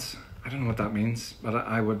Foy Vance. I don't know what that means, but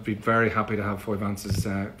I would be very happy to have Foy Vance's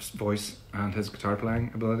voice and his guitar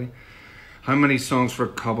playing ability. How many songs for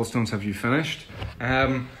Cobblestones have you finished?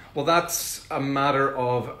 Well, that's a matter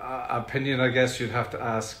of opinion. I guess you'd have to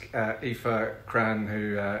ask Aoife Cran,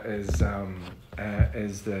 who is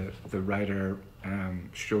the writer,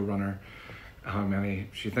 showrunner, how many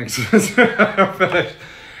she thinks is finished.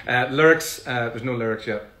 Lyrics, there's no lyrics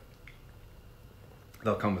yet.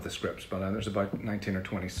 They'll come with the scripts, but there's about 19 or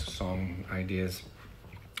 20 song ideas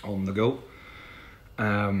on the go.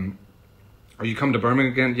 Are you come to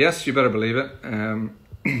Birmingham again? Yes, you better believe it.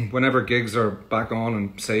 Whenever gigs are back on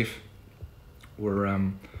and safe, we're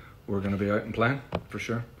going to be out and playing for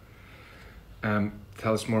sure. Tell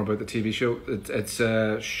us more about the TV show. It's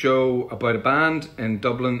a show about a band in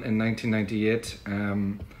Dublin in 1998.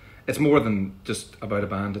 it's more than just about a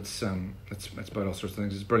band. It's about all sorts of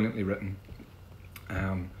things. It's brilliantly written.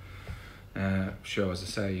 Show, as I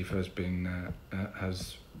say, Aoife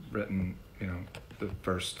has written, you know, the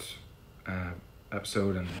first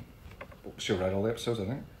episode, and she'll write all the episodes, I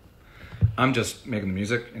think. I'm just making the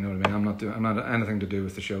music, you know what I mean? I'm not anything to do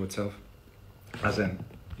with the show itself. As in,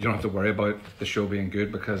 you don't have to worry about the show being good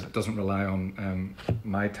because it doesn't rely on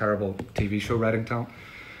my terrible TV show writing talent.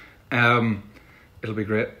 It'll be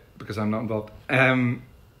great because I'm not involved.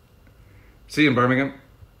 See you in Birmingham.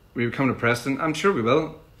 We come to Preston. I'm sure we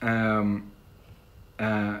will.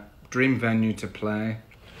 Dream venue to play.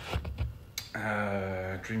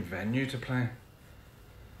 Dream venue to play.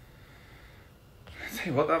 I tell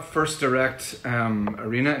you what, that First Direct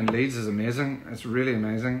arena in Leeds is amazing. It's really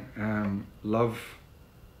amazing. Love.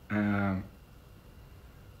 There's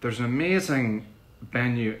an amazing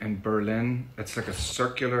venue in Berlin. It's like a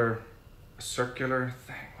circular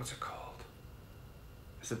thing. What's it called?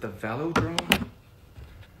 Is it the Velodrome?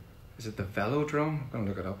 Is it the Velodrome? I'm gonna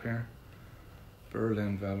look it up here.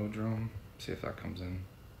 Berlin Velodrome. See if that comes in.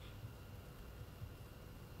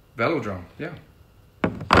 Velodrome, yeah.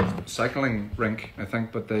 Cycling rink, I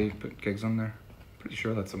think, but they put gigs on there. Pretty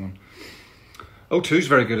sure that's the one. O2's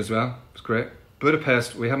very good as well. It's great.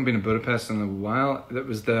 Budapest, we haven't been in Budapest in a while. That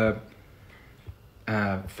was the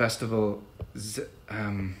festival.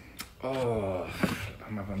 I'm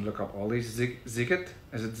having to look up all these. Ziget?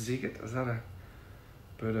 Is it Ziget? Is that a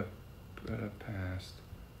Budapest?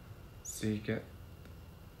 Ziget.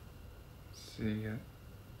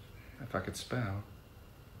 If I could spell.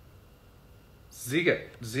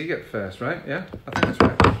 Ziget Fest, right? Yeah, I think that's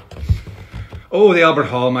right. Oh, the Albert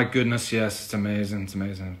Hall, my goodness, yes, it's amazing, it's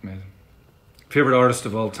amazing. Favorite artist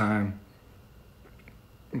of all time?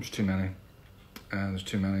 There's too many.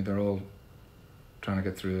 They're all trying to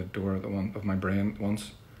get through the door of my brain at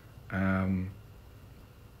once.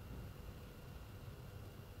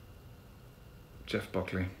 Jeff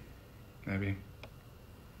Buckley, maybe.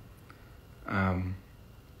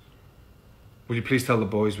 Will you please tell the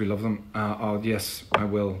boys we love them? Oh yes, I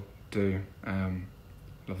will do.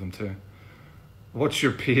 Love them too. What's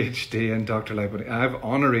your PhD in, Dr. Lightbody? I have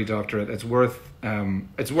honorary doctorate. It's worth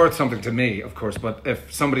something to me, of course. But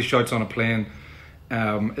if somebody shouts on a plane,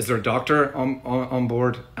 is there a doctor on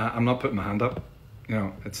board? I'm not putting my hand up. You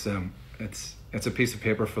know, it's a piece of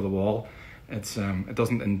paper for the wall. It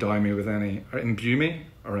doesn't endow me with any, or imbue me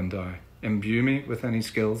with any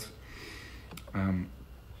skills. And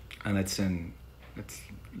it's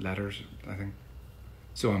letters, I think.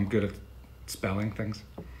 So I'm good at spelling things.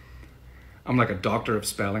 I'm like a doctor of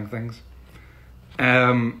spelling things.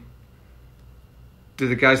 Do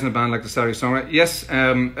the guys in the band like the Saturday songwriter? Yes,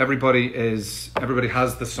 everybody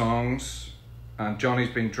has the songs. Johnny's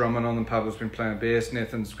been drumming on them, Pablo's been playing bass,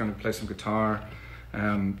 Nathan's going to play some guitar.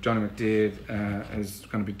 Johnny McDade is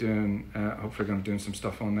going to be hopefully going to be doing some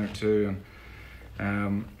stuff on there too.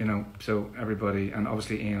 And you know, so everybody, and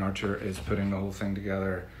obviously Ian Archer is putting the whole thing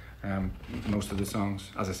together. Most of the songs,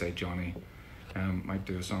 as I say, Johnny might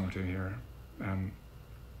do a song or two here.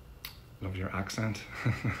 Love your accent.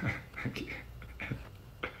 Thank you.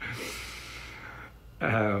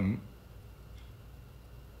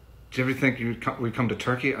 Do you ever think we'd come to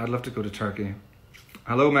Turkey? I'd love to go to Turkey.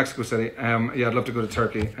 Hello, Mexico City. Yeah, I'd love to go to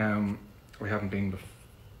Turkey. We haven't been before.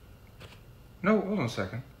 No, hold on a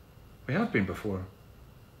second. We have been before.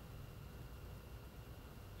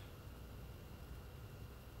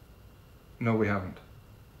 No, we haven't.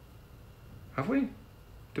 Have we?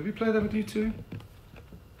 Did we play that with you too?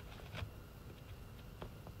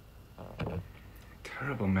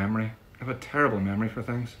 Terrible memory. I have a terrible memory for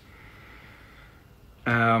things.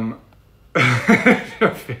 Your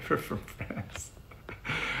favourite from France?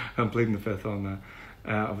 I'm pleading the fifth on that.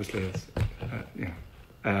 Obviously, it's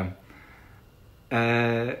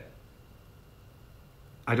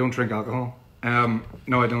I don't drink alcohol.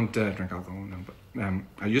 No, I don't drink alcohol. No, but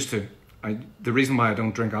I used to. The reason why I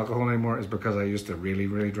don't drink alcohol anymore is because I used to really,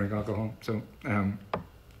 really drink alcohol. So,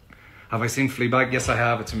 have I seen Fleabag? Yes, I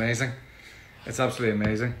have. It's amazing. It's absolutely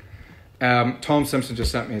amazing. Tom Simpson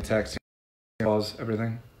just sent me a text. Pause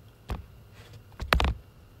everything.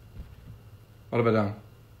 What about that?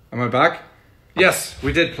 Am I back? Yes,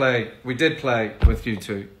 we did play with you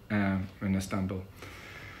two in Istanbul.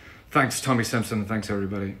 Thanks, Tommy Simpson. Thanks,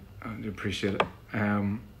 everybody. I do appreciate it.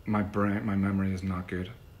 My memory is not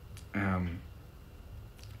good.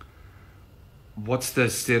 What's the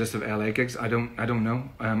status of LA gigs? I don't know.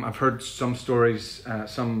 I've heard some stories.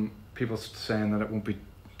 Some people saying that it won't be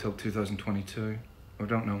till 2022. I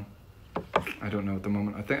don't know at the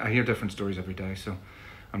moment. I hear different stories every day, so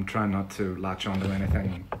I'm trying not to latch onto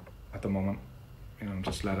anything at the moment. You know,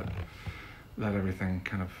 just let everything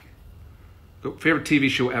kind of go. Favorite TV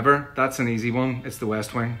show ever? That's an easy one. It's The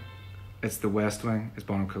West Wing. It's The West Wing. Is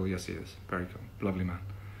Bonham cool? Yes, he is. Very cool. Lovely man.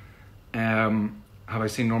 Have I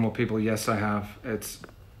seen Normal People? Yes, I have. It's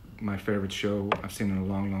my favorite show I've seen in a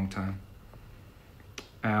long, long time.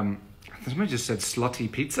 Somebody just said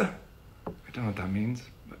slutty pizza. I don't know what that means,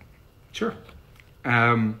 but sure.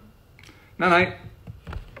 Night.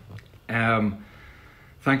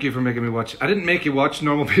 Thank you for making me watch. I didn't make you watch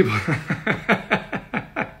Normal People.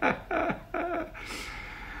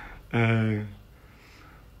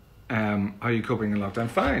 How are you coping in lockdown?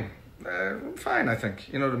 Fine. Fine, I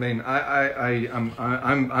think. You know what I mean.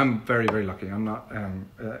 I'm very, very lucky. I'm not.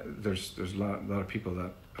 There's a lot of people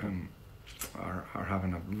that are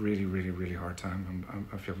having a really, really, really hard time.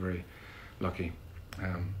 I feel very lucky.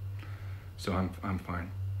 So I'm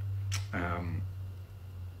fine.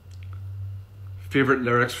 Favorite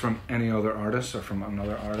lyrics from any other artist or from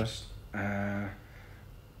another artist?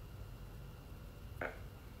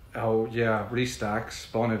 Oh yeah,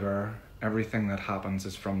 Restacks, Bon Iver. Everything that happens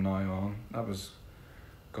is from now on. That was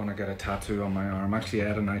gonna get a tattoo on my arm. Actually,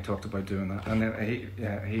 Ed and I talked about doing that, and then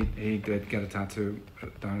he did get a tattoo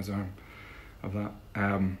down his arm of that.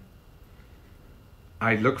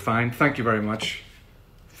 I look fine. Thank you very much.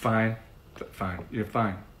 Fine. You're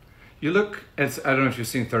fine. You look. I don't know if you've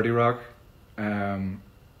seen 30 Rock.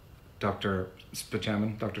 Dr.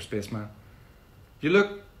 Spaceman, Dr. Spaceman. You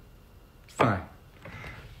look fine.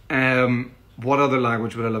 What other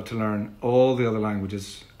language would I love to learn? All the other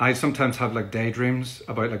languages. I sometimes have like daydreams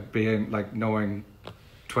about like being like knowing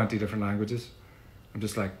 20 different languages. I'm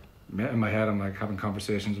just like in my head. I'm like having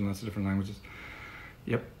conversations in lots of different languages.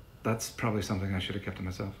 Yep, that's probably something I should have kept to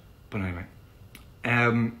myself. But anyway,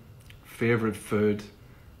 favorite food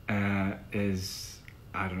is,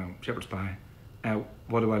 I don't know, shepherd's pie.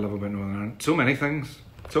 What do I love about Northern Ireland? So many things.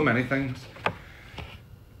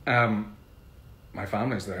 My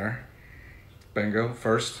family's there. Bingo,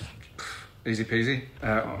 first. Easy peasy.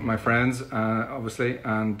 My friends, obviously,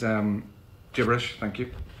 and gibberish, thank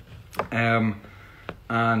you. And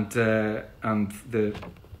the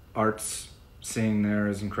arts scene there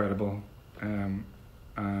is incredible. And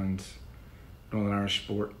Northern Irish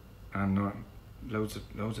sport, and loads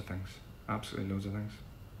of things. Absolutely loads of things.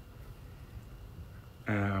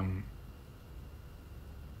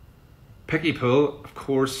 Picky pool, of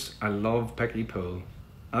course. I love Picky pool.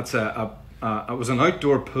 That's it was an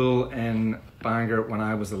outdoor pool in Bangor when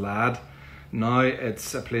I was a lad. Now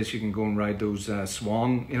it's a place you can go and ride those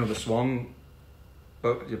swan, the swan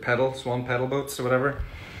boat, swan pedal boats or whatever.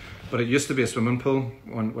 But it used to be a swimming pool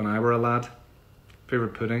when I were a lad.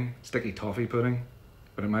 Favorite pudding, sticky toffee pudding.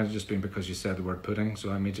 But it might have just been because you said the word pudding, so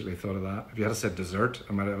I immediately thought of that. If you had said dessert,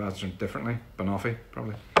 I might have answered differently. Banoffee,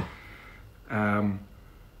 probably.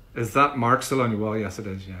 Is that mark still on your wall? Yes, it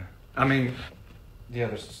is, yeah. I mean, yeah,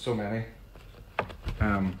 there's so many.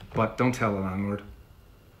 But don't tell the landlord.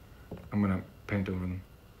 I'm going to paint over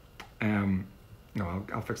them. No,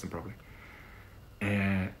 I'll fix them probably.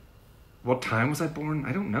 What time was I born?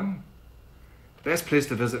 I don't know. Best place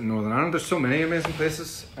to visit in Northern Ireland. There's so many amazing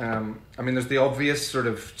places. I mean, there's the obvious sort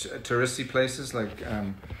of touristy places like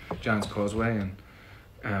Giant's Causeway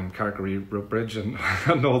and Carrick Rope Bridge and,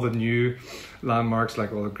 and all the new landmarks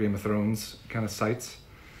like all the Game of Thrones kind of sites.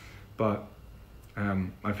 But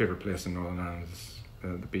my favourite place in Northern Ireland is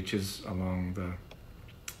the beaches along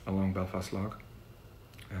Belfast Lough.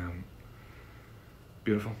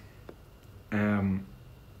 Beautiful.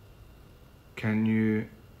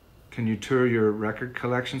 Can you tour your record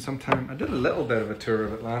collection sometime? I did a little bit of a tour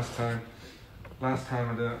of it last time. I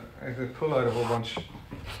could pull out a whole bunch of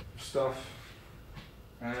stuff.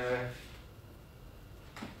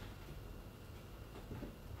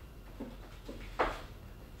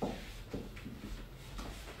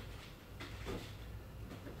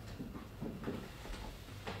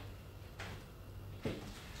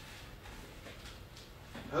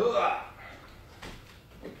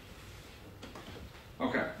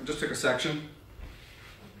 Okay, I'll just pick a section.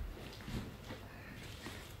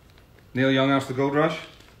 Neil Young after the Gold Rush.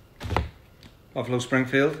 Buffalo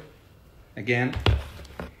Springfield. Again.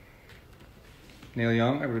 Neil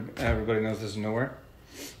Young, everybody knows this is Nowhere.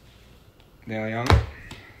 Neil Young.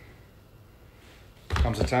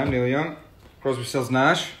 Comes a Time, Neil Young. Crosby, Stills,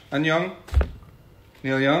 Nash and Young.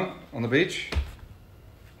 Neil Young on the beach.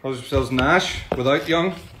 Crosby, Stills, Nash without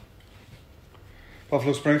Young.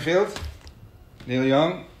 Buffalo Springfield. Neil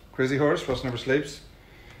Young, Crazy Horse, Rust Never Sleeps.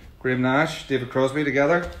 Graham Nash, David Crosby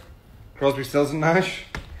together. Crosby, Stills and Nash.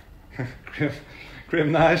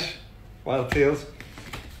 Graham Nash, Wild Tales.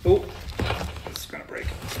 Oh, this is going to break.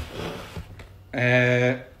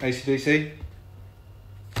 AC/DC,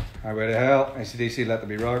 Highway to Hell, AC/DC, Let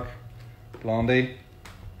There Be Rock, Blondie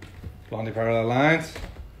Parallel Lines,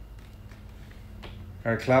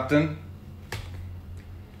 Eric Clapton.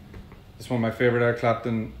 This is one of my favourite Eric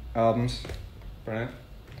Clapton albums. Brilliant.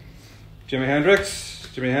 Jimi Hendrix,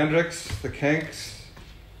 The Kinks,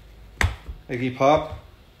 Iggy Pop.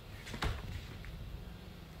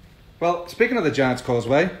 Well, speaking of the Giant's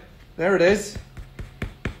Causeway, there it is.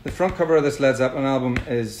 The front cover of this Led Zeppelin album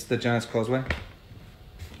is the Giant's Causeway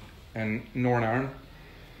in Northern Ireland.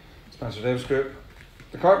 Spencer Davis Group.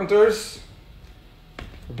 The Carpenters,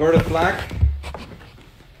 Roberta Flack,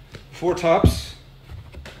 Four Tops,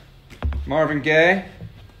 Marvin Gaye.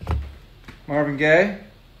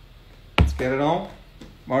 Let's get it on.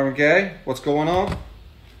 Marvin Gaye, what's going on?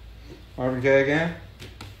 Marvin Gaye again.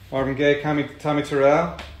 Marvin Gaye, Tommy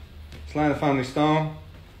Terrell, Sly and the Family Stone.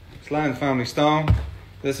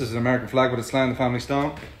 This is an American flag, but it's Sly and the Family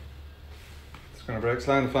Stone. It's gonna break.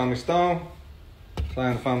 Sly and the Family Stone.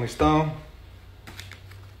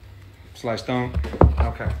 Sly Stone.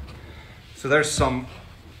 Okay. So there's some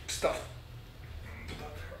stuff.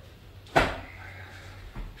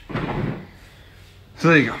 So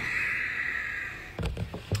there you go.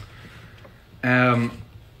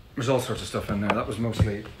 There's all sorts of stuff in there. That was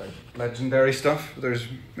mostly like legendary stuff. There's,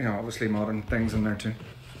 obviously modern things in there too.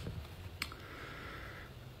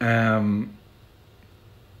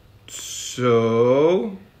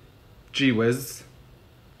 So, gee whiz.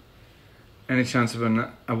 Any chance of one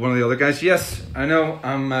of the other guys? Yes, I know.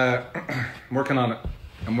 I'm working on it.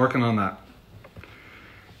 I'm working on that.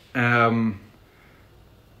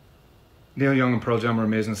 Neil Young and Pearl Jam were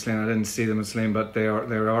amazing at Slane. I didn't see them at Slane, but they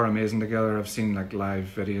are amazing together. I've seen like live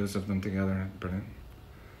videos of them together. Brilliant.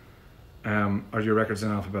 Are your records in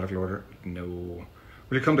alphabetical order? No.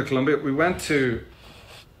 Will you come to Colombia? We went to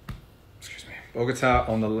Bogota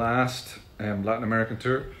on the last Latin American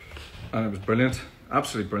tour, and it was brilliant.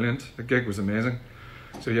 Absolutely brilliant. The gig was amazing.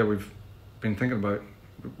 So yeah, we've been thinking about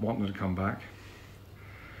wanting to come back.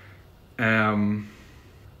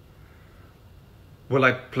 Will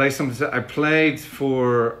I play something? I played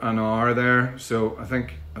for an hour there, so I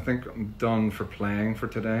think I'm done for playing for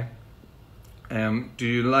today. Do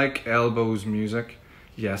you like Elbow's music?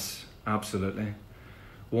 Yes, absolutely.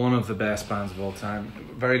 One of the best bands of all time.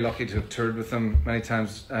 Very lucky to have toured with them many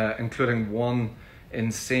times, including one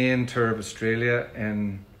insane tour of Australia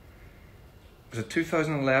in, was it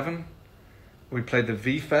 2011? We played the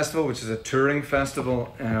V Festival, which is a touring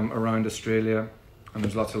festival around Australia, and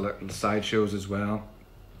there's lots of little side shows as well.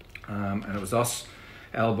 And it was us,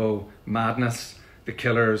 Elbow, Madness, The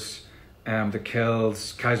Killers, The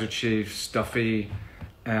Kills, Kaiser Chiefs, Stuffy,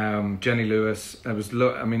 Jenny Lewis. There was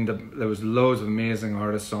there was loads of amazing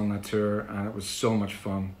artists on that tour, and it was so much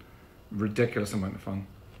fun, ridiculous amount of fun.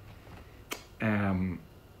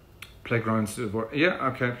 Playgrounds for Divorce. Yeah,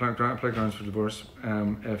 okay. Playgrounds for Divorce.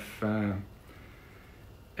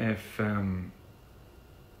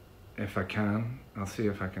 If I can, I'll see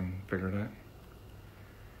if I can figure it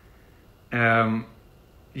out.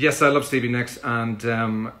 Yes, I love Stevie Nicks and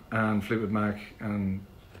Fleetwood Mac, and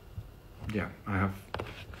yeah, I have.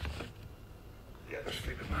 Yeah, there's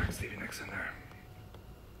Fleetwood Mac and Stevie Nicks in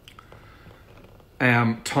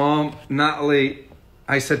there. Tom, Natalie,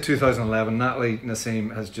 I said 2011. Natalie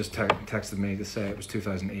Nassim has just texted me to say it was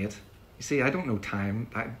 2008. You see, I don't know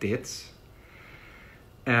dates.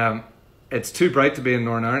 It's too bright to be in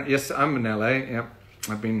Northern Ireland. Yes, I'm in LA. Yep,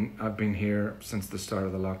 I've been here since the start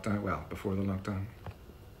of the lockdown. Well, before the lockdown.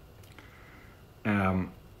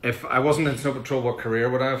 If I wasn't in Snow Patrol, what career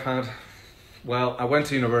would I have had? Well, I went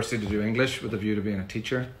to university to do English with a view to being a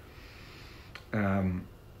teacher,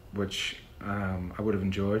 which I would have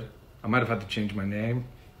enjoyed. I might have had to change my name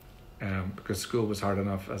because school was hard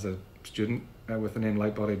enough as a student with the name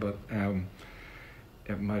Lightbody, but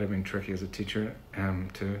it might have been tricky as a teacher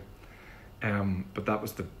too. But that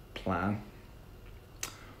was the plan.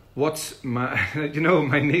 What's my...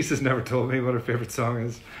 my niece has never told me what her favourite song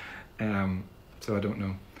is, so I don't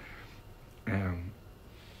know.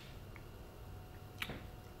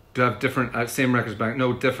 Do I have different... same records back?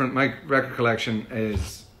 No, different. My record collection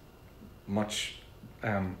is much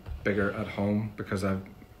bigger at home because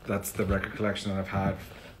that's the record collection that I've had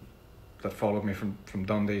that followed me from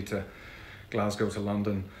Dundee to Glasgow to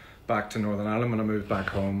London back to Northern Ireland when I moved back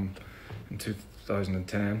home in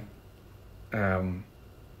 2010.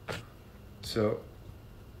 So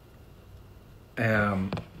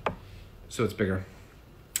it's bigger.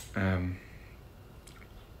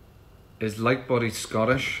 Is Lightbody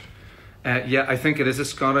Scottish? Yeah, I think it is a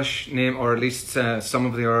Scottish name, or at least some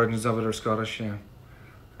of the origins of it are Scottish. Yeah.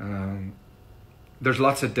 there's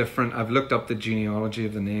lots of different. I've looked up the genealogy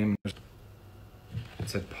of the name. It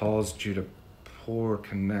said pause due to poor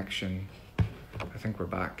connection. I think we're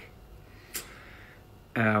back.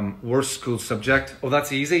 Worst school subject. Oh,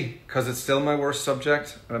 that's easy because it's still my worst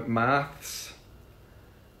subject. Maths,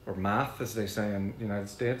 or math as they say in the United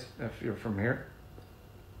States. If you're from here,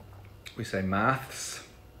 we say maths.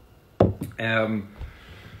 Well,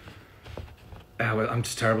 I'm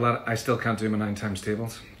just terrible at it. I still can't do my 9 times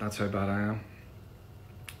tables. That's how bad I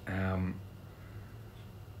am.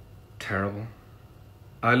 Terrible.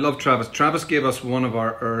 I love Travis. Travis gave us one of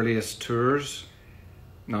our earliest tours.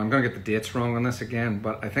 Now, I'm going to get the dates wrong on this again,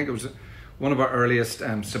 but I think it was one of our earliest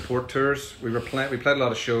support tours. We played a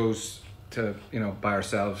lot of shows to, by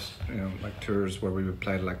ourselves, like tours where we would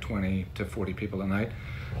play to like 20 to 40 people a night.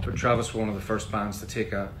 But Travis was one of the first bands to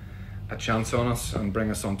take a chance on us and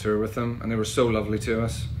bring us on tour with them, and they were so lovely to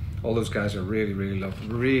us. All those guys are really, really lovely,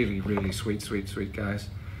 really, really sweet guys.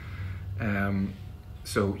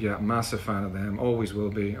 So yeah, massive fan of them. Always will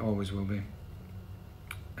be.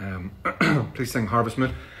 Please sing Harvest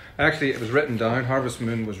Moon. Actually, it was written down. Harvest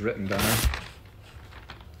Moon was written down.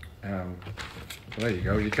 Well, there you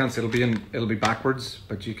go. You can't see it'll be backwards,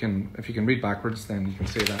 but you can, if you can read backwards, then you can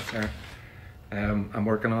see that there. I'm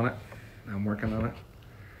working on it.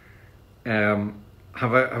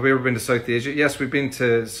 Have we ever been to South Asia? Yes, we've been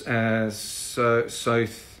to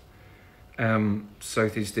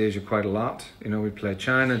Southeast Asia quite a lot. We played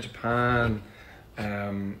China, Japan,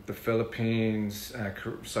 the Philippines,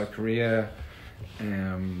 South Korea,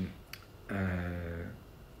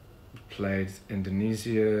 played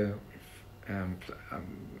Indonesia,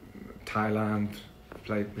 Thailand.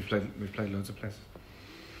 We've played loads of places.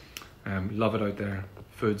 Love it out there.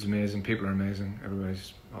 Food's amazing. People are amazing.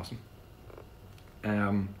 Everybody's awesome.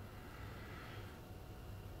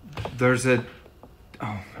 There's I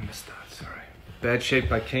missed that. Sorry. Bed Shaped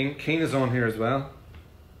by King. King is on here as well.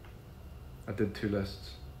 I did 2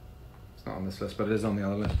 lists. It's not on this list, but it is on the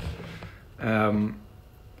other list. I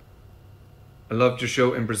loved your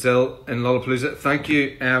show in Brazil, in Lollapalooza. Thank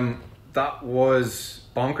you. That was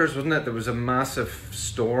bonkers, wasn't it? There was a massive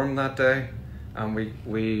storm that day, and we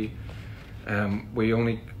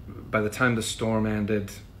only, by the time the storm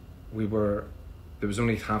ended, there was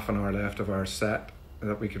only half an hour left of our set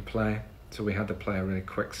that we could play, so we had to play a really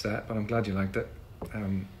quick set. But I'm glad you liked it.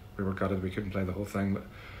 We were gutted we couldn't play the whole thing, but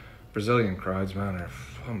Brazilian crowds, man, are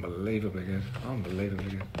unbelievably good. I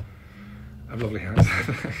have lovely hands.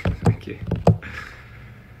 Thank you.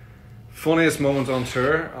 Funniest moments on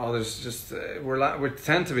tour? Oh, there's just we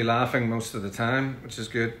tend to be laughing most of the time, which is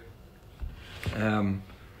good.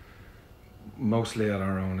 Mostly at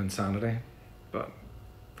our own insanity, but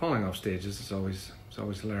falling off stages is always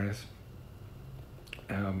hilarious.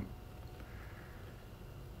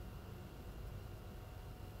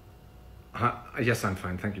 Yes, I'm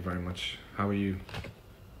fine. Thank you very much. How are you?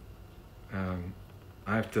 I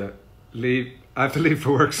have to leave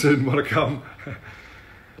for work soon. Want to come?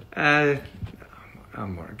 I'm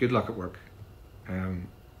worried. Good luck at work.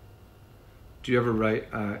 Do you ever write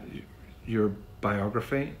your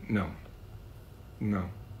biography? No.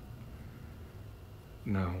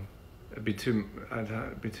 It'd be too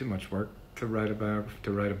much work to write a biography,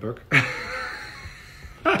 to write a book.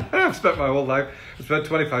 I've spent my whole life. I've spent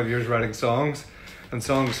 25 years writing songs, and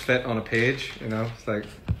songs fit on a page. It's like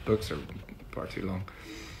books are far too long.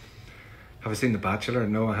 Have I seen The Bachelor?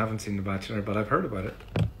 No, I haven't seen The Bachelor, but I've heard about it.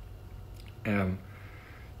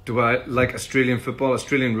 Do I like Australian football,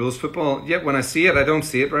 Australian rules football? Yeah, when I see it, I don't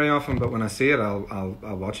see it very often, but when I see it, I'll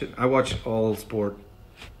watch it. I watch all sports.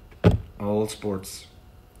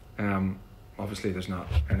 Obviously, there's not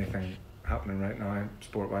anything happening right now,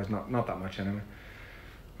 sport-wise, not that much anyway.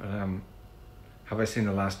 But have I seen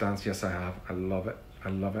The Last Dance? Yes, I have. I love it. I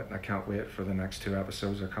can't wait for the next 2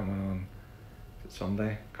 episodes. Are coming on.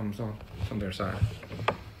 Sunday comes on. Sunday or Saturday.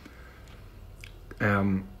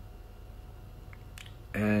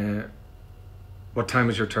 What time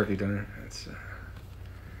is your turkey dinner? It's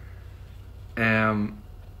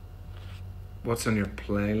what's on your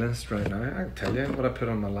playlist right now? I can tell you what I put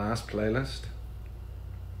on my last playlist.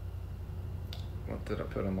 What did I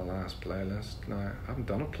put on my last playlist? No, I haven't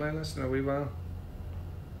done a playlist in a wee while.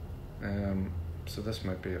 So this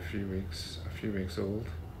might be a few weeks old.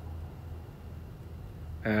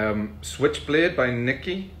 Switchblade by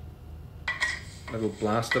Nicky. A little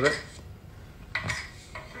blast of it.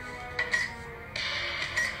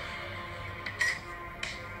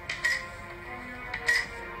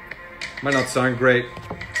 Might not sound great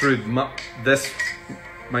through my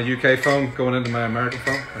UK phone going into my American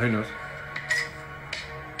phone. Who knows?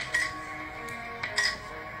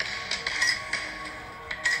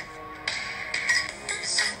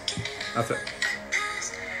 That's it.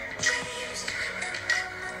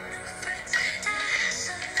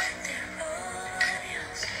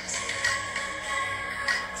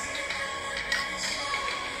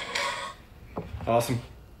 Awesome.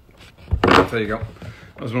 There you go.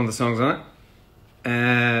 That was one of the songs on it.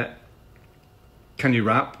 Can you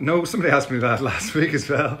rap? No, somebody asked me that last week as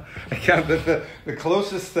well. I can't. The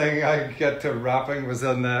closest thing I get to rapping was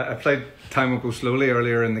on. I played "Time Will Go Slowly"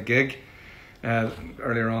 earlier in the gig,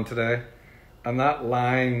 earlier on today, and that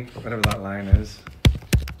line, whatever that line is.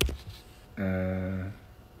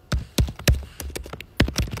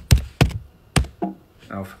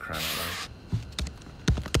 Oh, for crying out loud!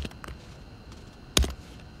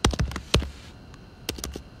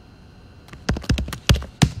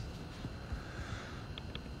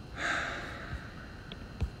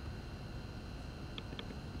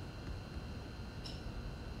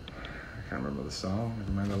 I can't remember the song,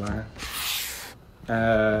 never mind the line.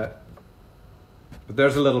 But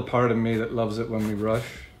there's a little part of me that loves it when we rush.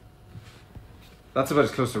 That's about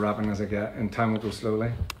as close to rapping as I get. In "Time Will Go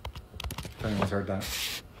Slowly." If anyone's heard that.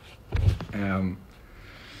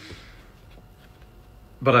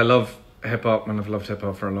 But I love hip hop, and I've loved hip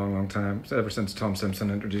hop for a long, long time. So ever since Tom Simpson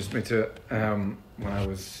introduced me to it, when I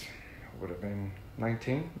was, would have been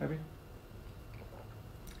 19 maybe.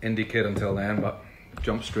 Indie kid until then, but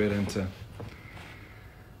jumped straight into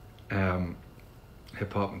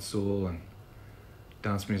hip hop and soul and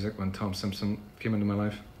dance music when Tom Simpson came into my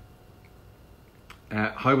life.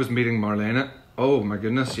 How was meeting Marlena? Oh my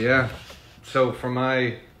goodness, yeah. So for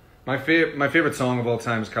my favorite song of all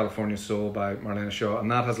time is "California Soul" by Marlena Shaw, and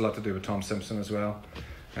that has a lot to do with Tom Simpson as well.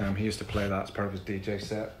 He used to play that as part of his DJ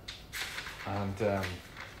set, and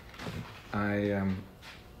I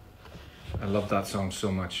love that song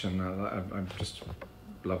so much, and I just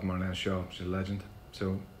love Marlena Shaw. She's a legend.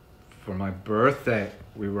 So for my birthday,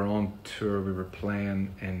 we were on tour. We were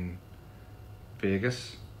playing in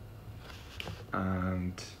Vegas,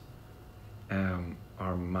 and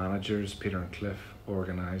our managers, Peter and Cliff,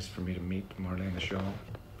 organised for me to meet Marlena Shaw.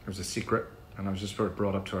 It was a secret, and I was just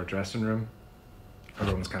brought up to our dressing room.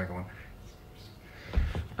 Everyone was kind of going,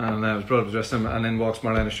 and I was brought up to the dressing room, and then walks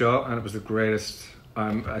Marlena Shaw, and it was the greatest.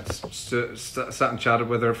 I sat and chatted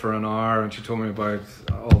with her for an hour, and she told me about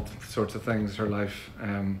all sorts of things, her life.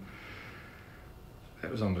 It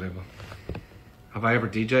was unbelievable. Have I ever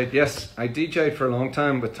DJ'd? Yes, I DJ'd for a long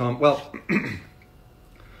time with Tom. Well,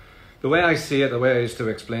 the way I see it, the way I used to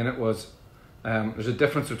explain it was, there's a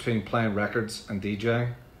difference between playing records and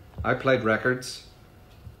DJing. I played records.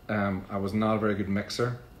 I was not a very good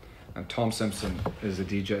mixer. And Tom Simpson is a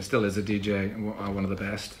DJ, still is a DJ, one of the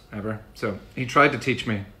best ever. So he tried to teach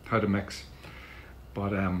me how to mix.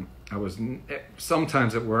 But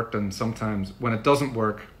sometimes it worked, and sometimes when it doesn't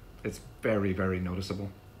work, it's very, very noticeable.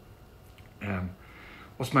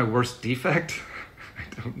 What's my worst defect? I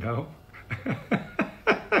don't know.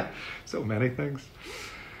 So many things.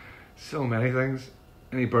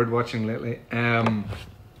 Any bird watching lately?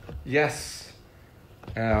 Yes.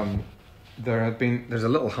 There's a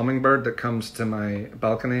little hummingbird that comes to my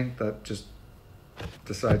balcony that just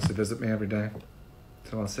decides to visit me every day.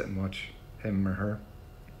 So I'll sit and watch him or her.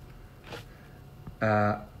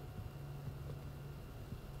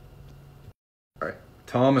 Alright.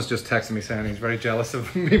 Tom is just texting me saying he's very jealous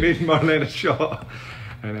of me meeting Marlena Shaw.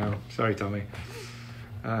 I know. Sorry, Tommy.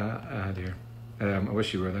 Dear. I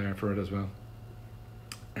wish you were there for it as well.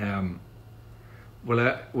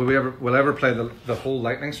 Will we ever play the whole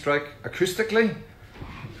Lightning Strike acoustically?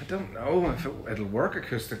 I don't know if it'll work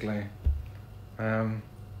acoustically. I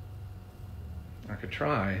could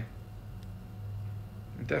try.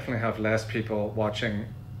 I definitely have less people watching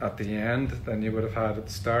at the end than you would have had at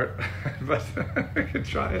the start, but I could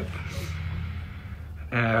try it.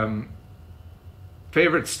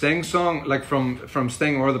 Favorite Sting song, like from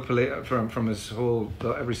Sting or the Police, from his whole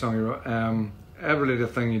every song he wrote. Every little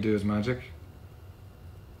thing you do is magic.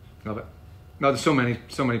 Love it. No, there's so many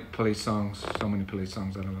police songs that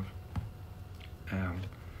I love.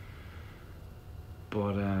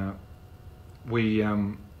 But we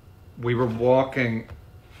were walking.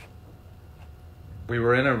 We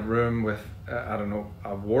were in a room with I don't know,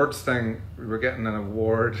 awards thing. We were getting an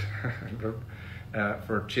award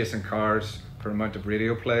for chasing cars for amount of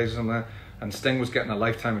radio plays and that. And Sting was getting a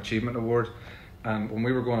Lifetime Achievement Award. And when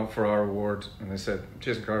we were going up for our award, and they said,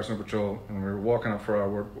 "Chasing Cars, No Patrol," and we were walking up for our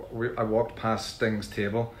award, I walked past Sting's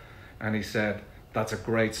table, and he said, "That's a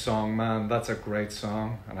great song, man. That's a great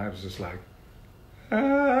song." And I was just like,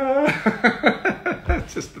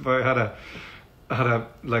 just about had a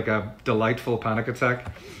like a delightful panic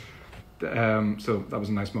attack. So that was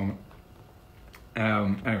a nice moment.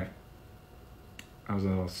 Anyway, That was a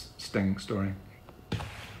little Sting story.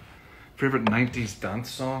 Favorite 90s dance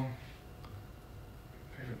song?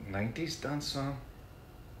 Favorite 90s dance song?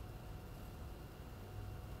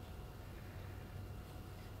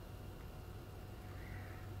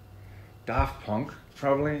 Daft Punk,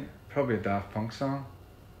 probably a Daft Punk song.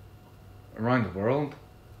 Around the World,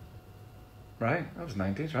 right? That was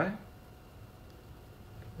 90s, right? It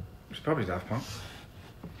was probably Daft Punk.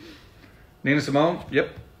 Nina Simone,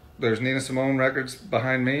 yep. There's Nina Simone records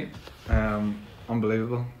behind me.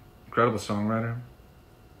 Unbelievable, incredible songwriter.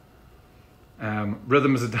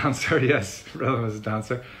 Rhythm as a Dancer, yes, Rhythm as a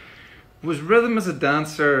Dancer. Was Rhythm as a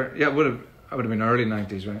Dancer? Yeah, I would have been early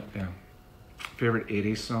 90s, right? Yeah. Favorite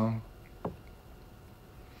 80s song.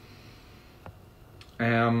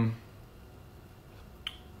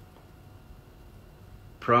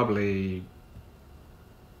 Probably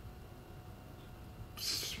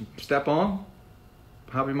Step On,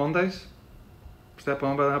 Happy Mondays. Step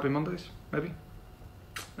On by the Happy Mondays, maybe.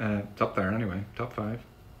 It's up there anyway, top 5.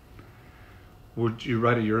 Would you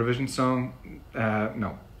write a Eurovision song?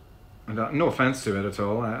 No. No offense to it at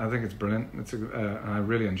all. I think it's brilliant. I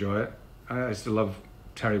really enjoy it. I still love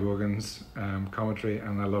Terry Wogan's commentary,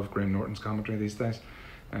 and I love Graham Norton's commentary these days.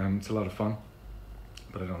 It's a lot of fun,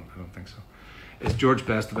 but I don't think so. Is George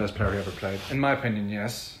Best the best player he ever played? In my opinion,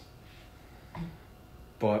 yes.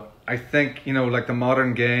 But I think, like the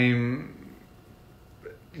modern game,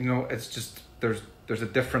 it's just there's a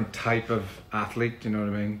different type of athlete. You know what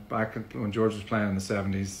I mean? Back when George was playing in the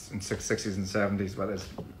 70s and 60s and 70s,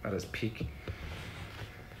 at his peak,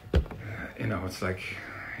 it's like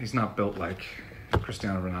he's not built like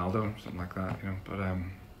Cristiano Ronaldo or something like that. But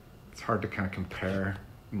it's hard to kind of compare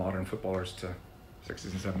modern footballers to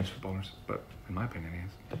 60s and 70s footballers, but in my opinion, he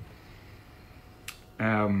is.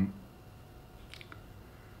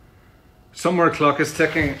 Somewhere Clock is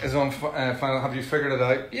Ticking is on final. Have you figured it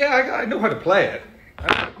out? Yeah, I know how to play it.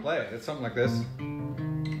 It's something like this.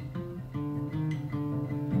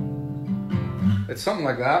 It's something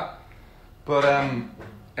like that. But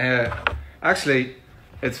actually,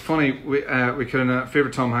 it's funny. We could in a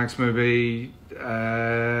favorite Tom Hanks movie.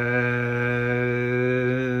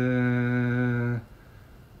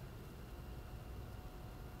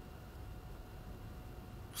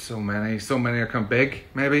 So many are kind of big,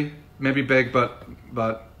 maybe big, but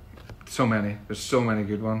so many. There's so many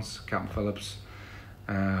good ones. Captain Phillips,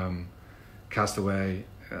 Castaway.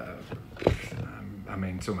 I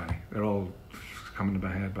mean, so many. They're all coming to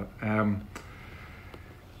my head, but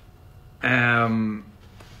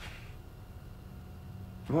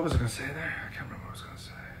what was I going to say there? I can't remember what I was going to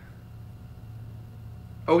say.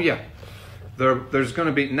 Oh yeah, there's going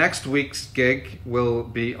to be next week's gig will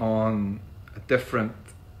be on a different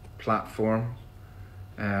platform.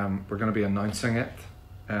 We're going to be announcing it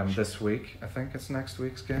this week. I think it's next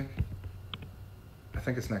week's gig. There's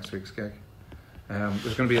going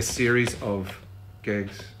to be a series of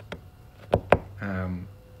gigs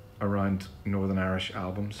around Northern Irish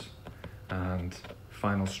albums, and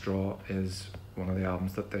Final Straw is one of the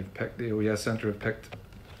albums that they've picked. The OES Centre have picked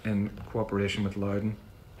in cooperation with Loudon,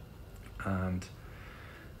 and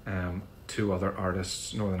 2 other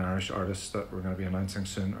artists, Northern Irish artists that we're going to be announcing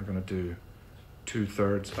soon, are going to do a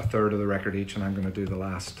third of the record each, and I'm going to do the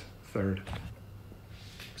last third.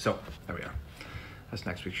 So there we are. That's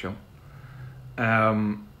next week's show.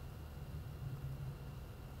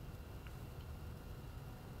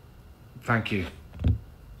 Thank you.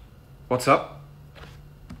 What's up?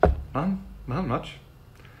 Not much.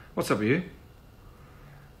 What's up with you?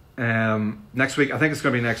 Next week, I think it's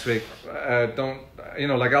going to be next week.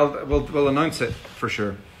 We'll announce it for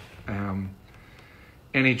sure.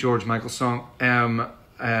 Any George Michael song.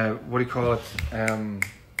 What do you call it?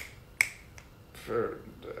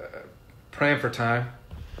 Praying for Time.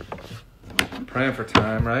 Praying for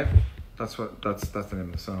Time, right? That's the name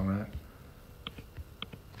of the song, right?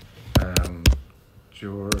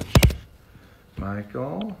 George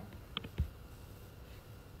Michael.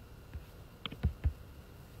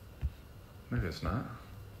 Maybe it's not.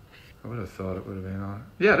 I would have thought it would have been on.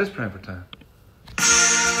 Yeah, it is Praying for Time.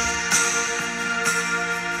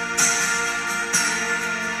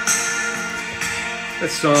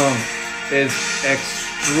 This song is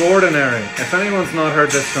extraordinary. If anyone's not heard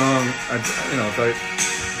this song, I'm sure you've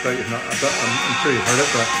heard it,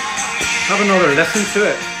 but have another listen to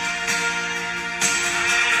it.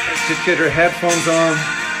 Just get your headphones on.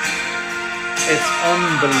 It's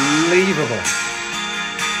unbelievable.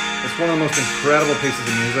 It's one of the most incredible pieces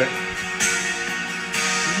of music.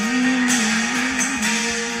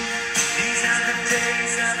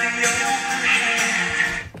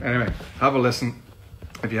 Anyway, have a listen.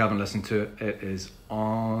 If you haven't listened to it, it is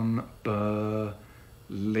unbelievable.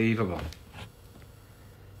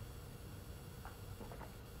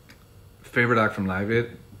 Favorite act from Live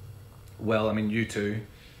Aid? Well, I mean, U2.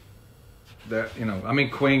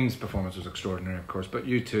 Queen's performance was extraordinary, of course, but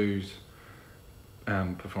U2's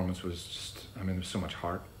performance was just, there's so much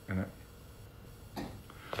heart in it.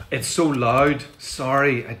 It's so loud.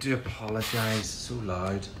 Sorry, I do apologise. So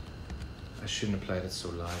loud. I shouldn't have played it so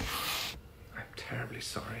loud. I'm terribly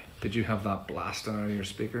sorry. Did you have that blasting out of your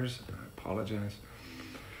speakers? I apologise.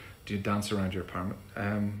 Do you dance around your apartment?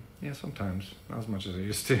 Yeah, sometimes. Not as much as I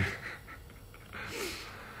used to.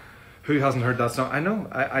 Who hasn't heard that song? I know.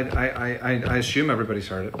 I assume everybody's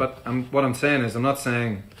heard it. But what I'm saying is, I'm not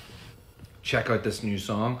saying check out this new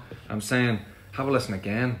song. I'm saying have a listen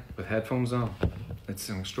again with headphones on. It's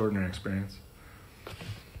an extraordinary experience.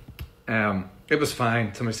 It was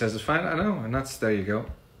fine. Somebody says it's fine. I know, and there you go.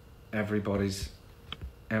 Everybody's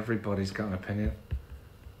got an opinion,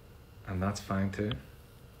 and that's fine too.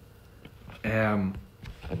 I'm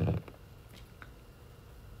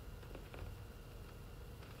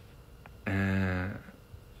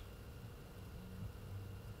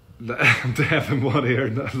deaf in one ear,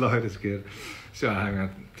 not loud is good. So I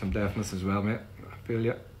got some deafness as well, mate. I feel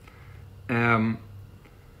you.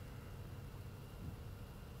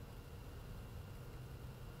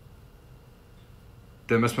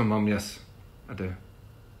 Do I miss my mum? Yes, I do.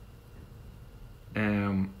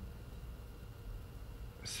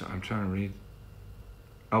 So I'm trying to read.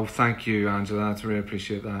 Oh, thank you, Angela. I really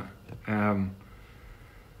appreciate that.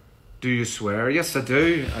 Do you swear? Yes, I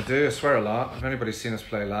do. I swear a lot. If anybody's seen us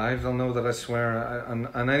play live, they'll know that I swear. And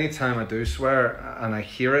any time I do swear, and I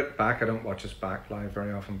hear it back, I don't watch us back live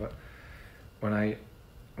very often, but when I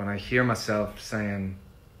hear myself saying,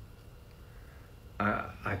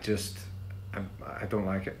 I don't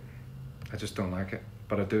like it. I just don't like it.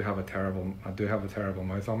 But I do have a terrible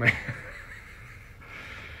mouth on me.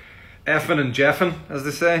 Effing and jeffing, as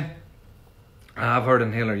they say. I've heard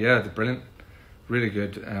Inhaler. Yeah, they're brilliant. Really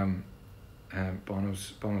good.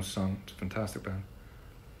 Bono's song. It's a fantastic band.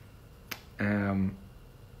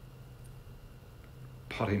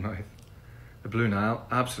 Potty Mouth. The Blue Nile.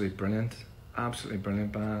 Absolutely brilliant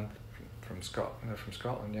band from Scotland. They're from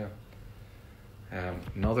Scotland, yeah.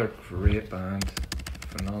 Another great band,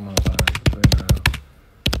 phenomenal band, the Blue Nile.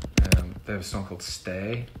 They have a song called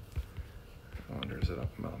Stay. I wonder, is it up?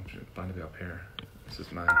 Well, it's bound to be up here.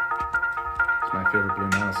 It's my favourite Blue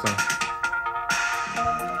Nile song.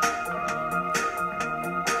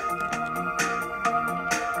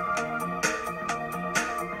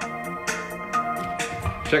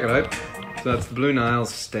 Check it out. So that's the Blue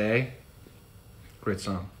Nile's Stay. Great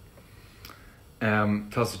song.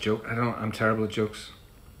 Tell us a joke. I'm terrible at jokes.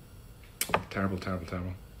 Terrible.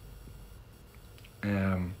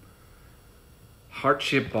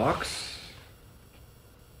 Heart-shaped box.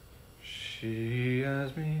 She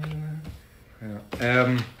has me.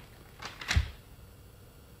 Yeah.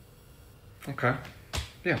 Okay.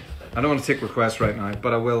 Yeah. I don't want to take requests right now,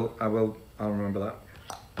 but I'll remember that.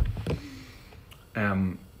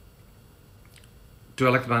 Do I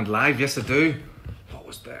like the band live? Yes, I do. What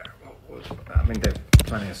was there? They have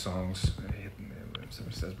plenty of songs.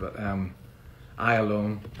 Somebody says, but I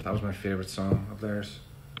Alone. That was my favourite song of theirs.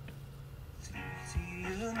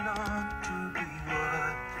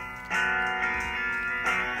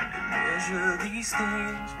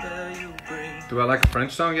 Do I like a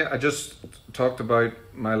French song? Yeah, I just talked about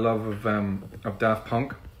my love of Daft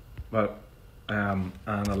Punk, but and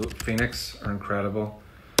Phoenix are incredible.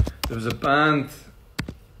 There was a band.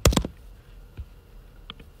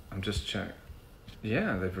 I'm just checking.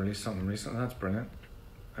 Yeah, they've released something recently. That's brilliant.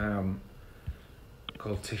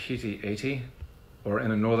 Called Tahiti 80, or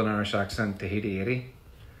in a Northern Irish accent, Tahiti 80.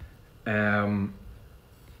 And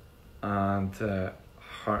a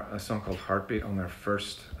song called Heartbeat on their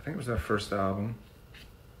first, I think it was their first album.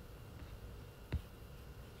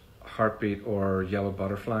 Heartbeat or Yellow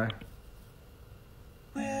Butterfly.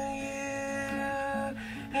 Will you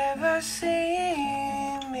ever see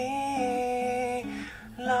me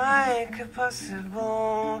like a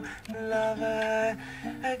possible lover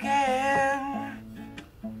again?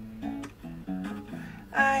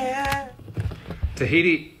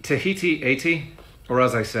 Tahiti 80, or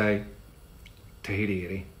as I say, Tahiti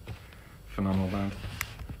 80. Phenomenal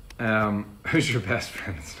band. Who's your best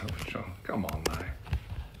friend in Snow Patrol? Come on now.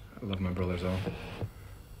 I love my brothers all.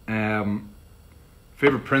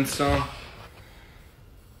 Favorite Prince song?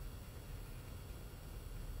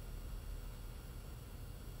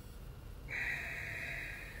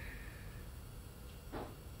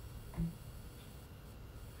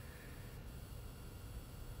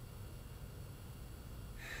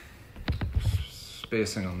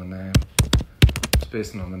 spacing on the name.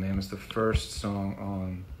 Spacing on the name. It's the first song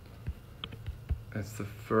on. It's the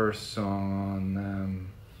first song on.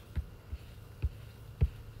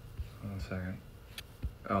 Hold on a second.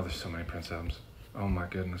 Oh, there's so many Prince albums. Oh my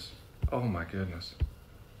goodness. Oh my goodness.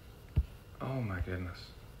 Oh my goodness.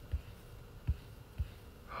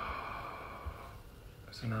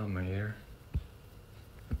 It's an album a year.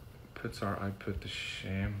 It puts our output to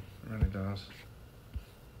shame. It really does.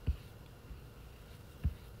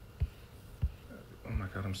 Oh my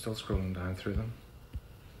god, I'm still scrolling down through them.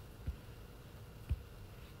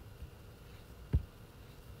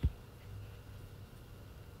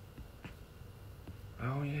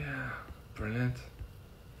 Oh yeah, brilliant.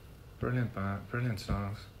 Brilliant band, brilliant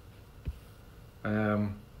songs.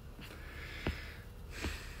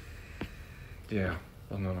 Yeah,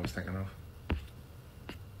 wasn't what I was thinking of.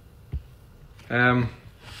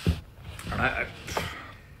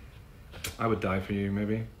 I would die for you,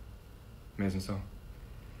 maybe. Amazing song.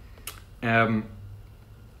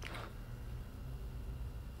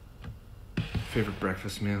 Favorite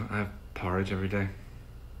breakfast meal? I have porridge every day.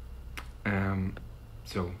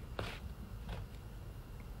 So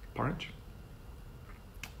porridge.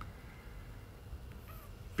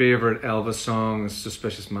 Favorite Elvis song is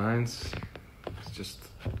Suspicious Minds. It's just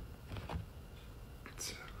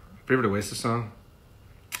favorite Oasis song.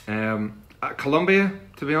 Columbia,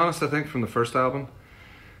 to be honest, I think from the first album.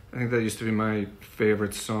 I think that used to be my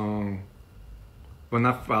favorite song. When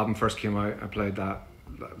that album first came out, I played that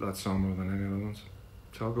song more than any other ones.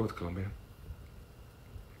 So I'll go with Columbia.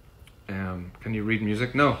 Can you read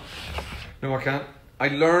music? No, I can't. I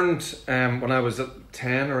learned when I was at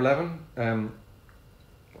 10 or 11, when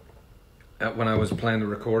I was playing the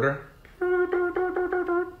recorder,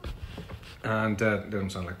 and it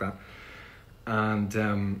didn't sound like that, and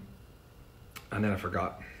then I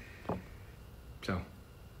forgot. So,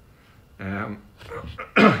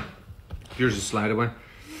 here's a slide away.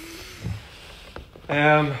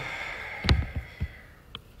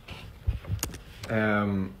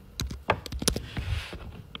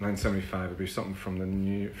 1975 would be something from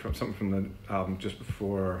the album just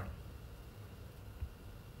before.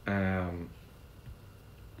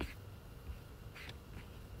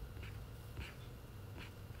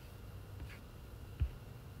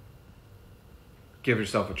 Give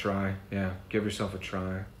Yourself a Try. Yeah, Give Yourself a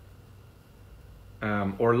Try.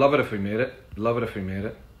 Or Love It If We Made It. Love It If We Made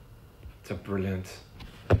It. It's a brilliant,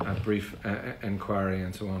 brief inquiry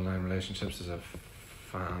into online relationships. Is a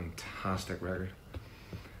fantastic record.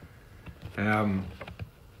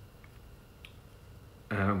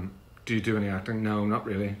 Do you do any acting? No, not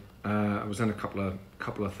really. I was in a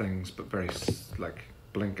couple of things, but very like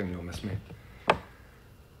blink and you'll miss me.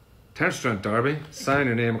 Terence Trent D'Arby, Sign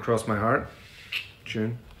Your Name Across My Heart.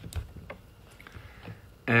 Tune.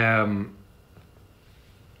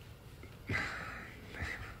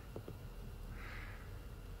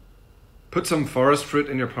 Put some forest fruit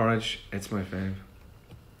in your porridge. It's my fave.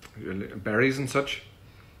 Berries and such.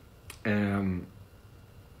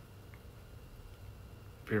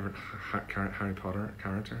 Favorite Harry Potter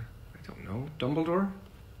character? I don't know. Dumbledore?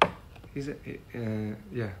 He's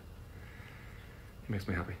yeah. He makes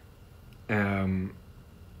me happy.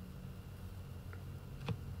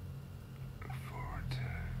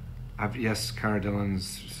 Yes, Cara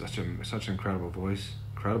Dillon's such an incredible voice.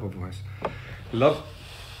 Incredible voice.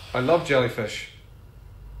 I love Jellyfish.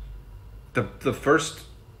 The first,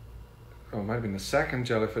 it might have been the second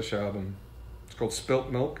Jellyfish album. It's called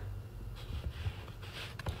Spilt Milk.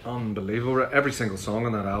 Unbelievable. Every single song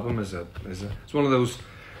on that album is it's one of those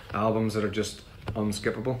albums that are just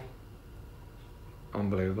unskippable.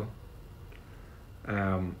 Unbelievable.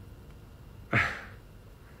 Hair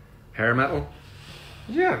metal.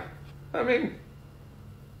 Yeah, I mean,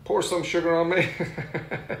 pour some sugar on me.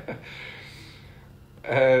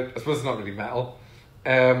 I suppose it's not really metal.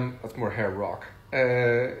 That's more hair rock.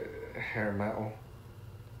 Hair metal.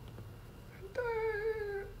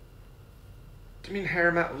 Do you mean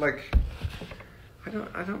hair metal? Like, I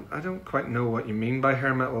don't quite know what you mean by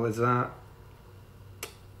hair metal. Is that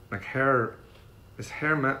like hair? Is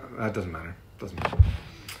hair metal? That doesn't matter. Doesn't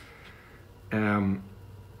matter.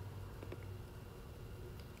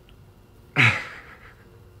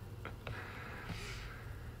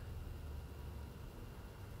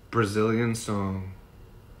 Brazilian song.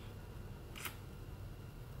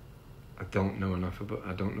 I don't know enough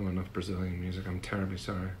Brazilian music. I'm terribly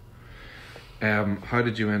sorry. How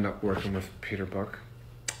did you end up working with Peter Buck?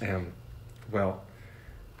 Well,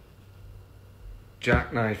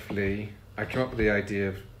 Jackknife Lee. I came up with the idea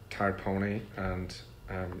of Tired Pony and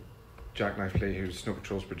Jack Knifley, who's Snow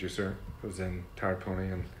Patrol's producer, was in Tired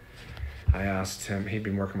Pony, and I asked him. He'd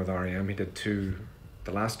been working with REM. He did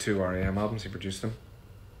the last two REM albums. He produced them.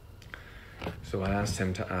 So I asked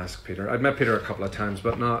him to ask Peter. I'd met Peter a couple of times,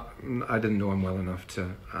 but I didn't know him well enough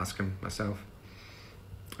to ask him myself.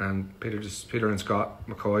 And Peter and Scott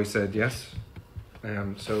McCoy said yes.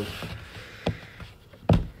 So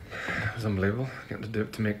it was unbelievable getting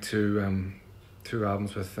to make two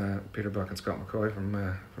albums with Peter Buck and Scott McCoy from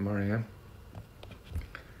REM.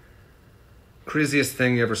 Craziest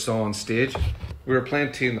thing you ever saw on stage? We were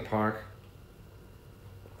playing Tea in the Park.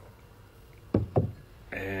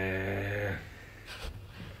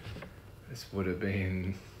 This would have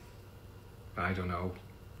been, I don't know,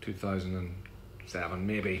 2007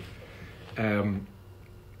 maybe. And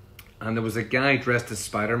there was a guy dressed as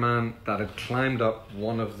Spider-Man that had climbed up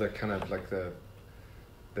one of the kind of like the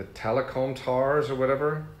telecom towers or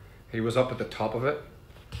whatever. He was up at the top of it,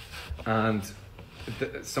 and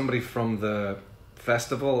somebody from the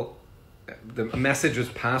festival, the message was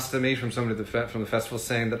passed to me from somebody from the festival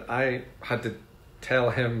saying that I had to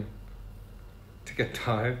tell him to get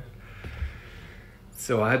down.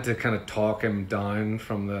 So I had to kind of talk him down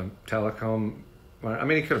from the telecom. I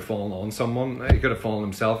mean, he could have fallen on someone. He could have fallen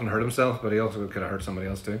himself and hurt himself, but he also could have hurt somebody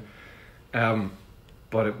else too.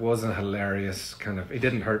 But it was a hilarious kind of... He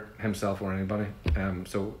didn't hurt himself or anybody.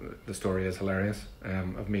 So the story is hilarious,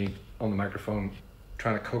 of me on the microphone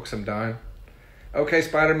trying to coax him down. Okay,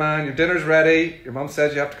 Spider-Man, your dinner's ready. Your mum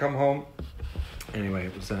says you have to come home. Anyway,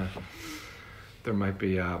 it was... there might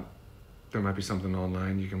be something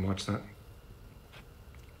online. You can watch that.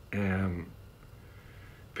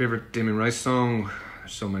 Favorite Damien Rice song?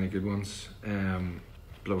 There's so many good ones.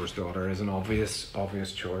 Blower's Daughter is an obvious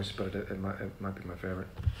choice, but it might be my favorite.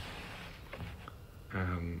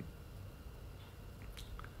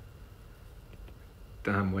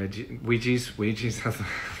 Damn Ouija's.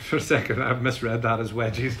 For a second, I've misread that as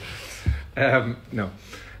wedgies. No.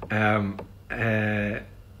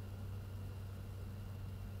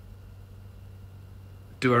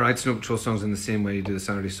 Do I write Snow Patrol songs in the same way you do the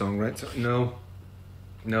Saturday songwrites?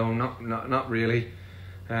 No, not really.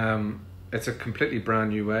 It's a completely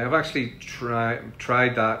brand new way. I've actually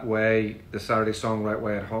tried that way, the Saturday songwrite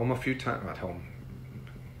way at home a few times. At home,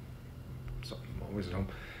 so I'm always at home.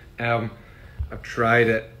 I've tried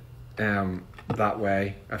it that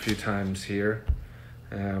way a few times here,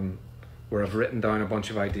 where I've written down a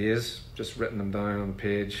bunch of ideas, just written them down on a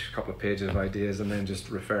page, a couple of pages of ideas, and then just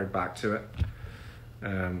referred back to it.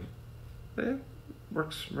 Yeah,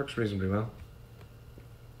 works reasonably well.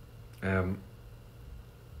 Have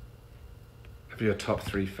you a top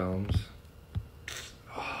 3 films?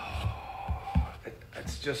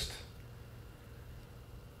 It's just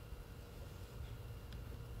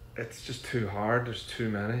too hard. There's too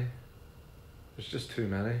many.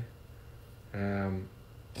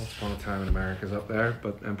 Once Upon a Time in America is up there,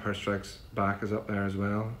 but Empire Strikes Back is up there as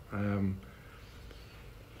well.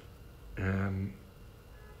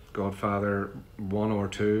 Godfather 1 or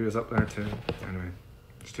 2 is up there too. Anyway,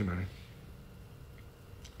 it's too many.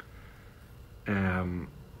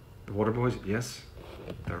 The Waterboys, yes,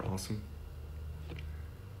 they're awesome.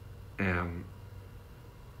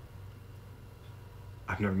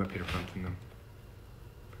 I've never met Peter Frampton though.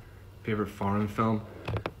 Favorite foreign film?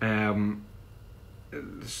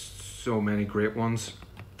 So many great ones.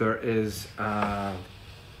 There is film.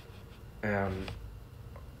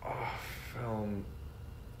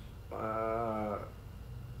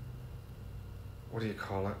 What do you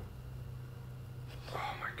call it?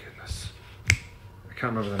 Oh my goodness, I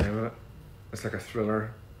can't remember the name of it. It's like a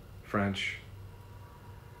thriller, French.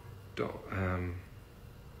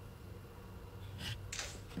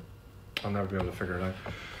 I'll never be able to figure it out.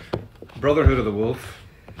 Brotherhood of the Wolf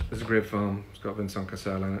is a great film. It's got Vincent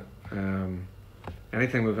Cassel in it.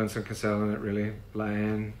 Anything with Vincent Cassel in it, really.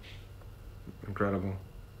 Lion, incredible.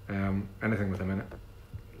 Anything with him in it,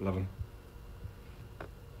 love him.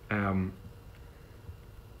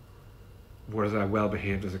 Was I well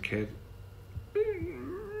behaved as a kid?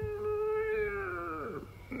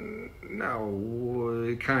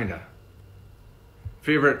 No, kinda.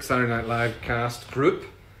 Favorite Saturday Night Live cast group?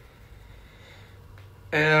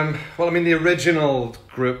 Well, I mean, the original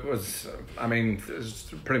group was,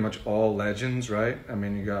 it's pretty much all legends, right? I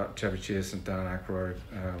mean, you got Chevy Chase and Dan Aykroyd,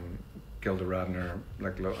 Gilda Radner,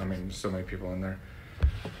 so many people in there.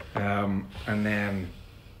 And then,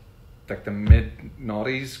 like the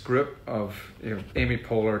mid-noughties group of, Amy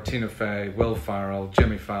Poehler, Tina Fey, Will Ferrell,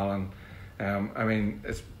 Jimmy Fallon.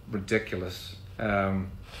 It's ridiculous. Was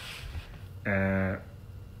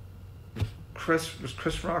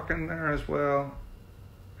Chris Rock in there as well?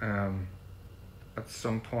 at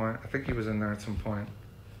some point. I think he was in there at some point.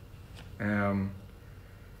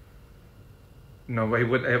 No, it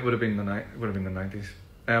would have been the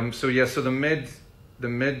 90s. So yeah, so the mid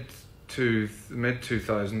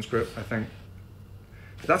 2000s group, I think.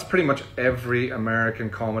 That's pretty much every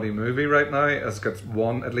American comedy movie right now has got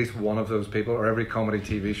at least one of those people, or every comedy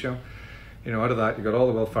TV show. You know, out of that, you got all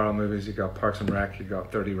the Will Ferrell movies, you got Parks and Rec, you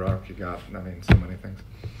got 30 Rock, you got, I mean, so many things.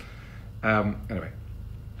 Anyway.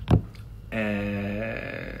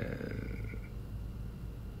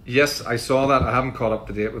 Yes, I saw that. I haven't caught up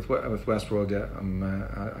to date with Westworld yet.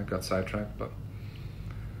 I got sidetracked, but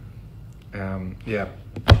yeah.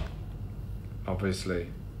 Obviously,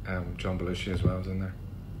 John Belushi as well was in there.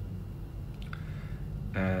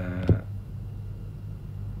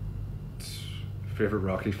 Favorite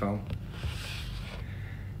Rocky film?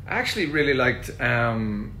 I actually really liked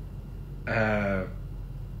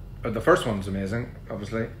the first one was amazing,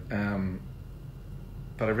 obviously, but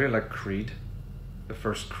I really liked Creed, the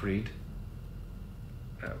first Creed,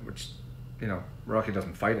 which, you know, Rocky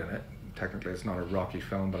doesn't fight in it. Technically, it's not a Rocky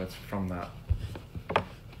film, but it's from that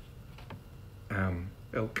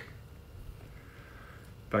ilk.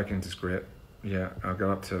 Vikings is great. Yeah, I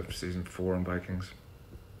got up to season 4 on Vikings.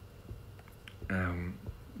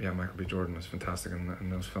 Yeah, Michael B. Jordan is fantastic in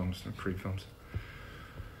those films, the Creed films.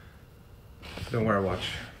 Don't wear a watch.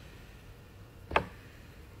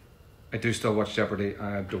 I do still watch Jeopardy.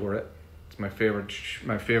 I adore it. It's my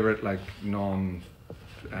favorite like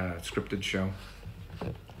non-scripted show.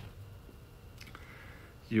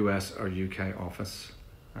 US or UK Office.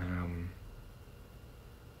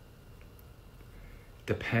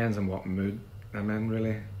 Depends on what mood I'm in,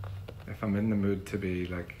 really. If I'm in the mood to be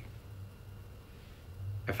like,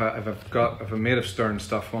 if I'm made of stern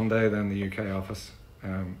stuff one day, then the UK Office.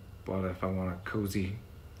 But if I want a cozy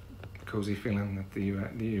feeling, the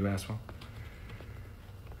US one.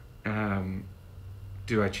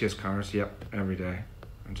 Do I chase cars? Yep, every day.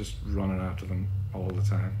 I'm just running after them all the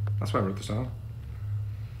time. That's why I wrote the song.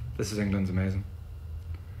 This Is England's amazing.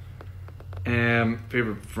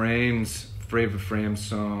 Favorite Frames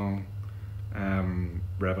song,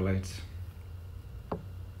 Revelates.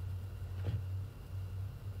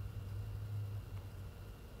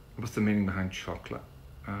 What's the meaning behind chocolate?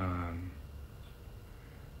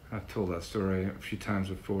 I've told that story a few times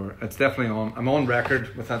before. It's definitely on. I'm on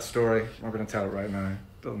record with that story. I'm not going to tell it right now.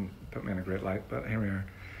 Doesn't put me in a great light, but here we are.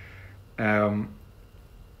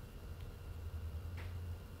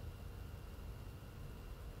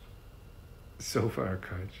 Sofa or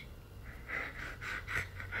couch?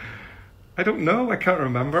 I don't know. I can't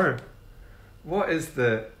remember. What is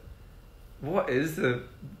the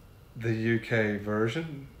UK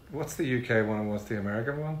version? What's the UK one and what's the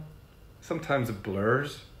American one? Sometimes it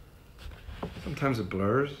blurs. I would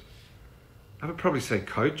probably say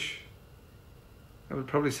couch. Is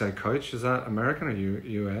that American or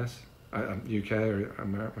US? UK or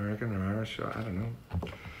American or Irish? I don't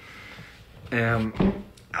know.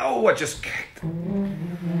 Oh, I just kicked.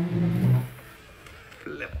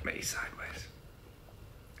 Flip me sideways.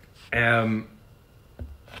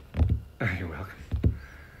 You're welcome.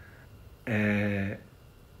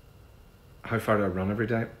 How far do I run every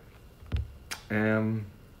day?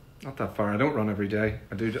 Not that far. I don't run every day.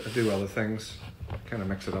 I do other things. Kind of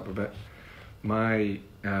mix it up a bit.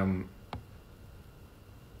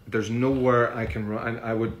 There's nowhere I can run.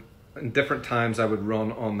 I would, in different times, I would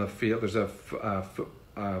run on the field. There's a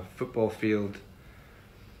football field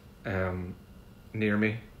near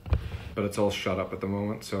me, but it's all shut up at the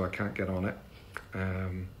moment, so I can't get on it.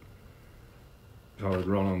 So I would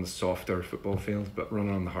run on the softer football field, but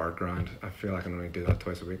running on the hard ground, I feel I can only do that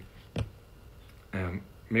twice a week.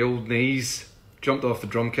 My old knees jumped off the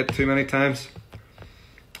drum kit too many times.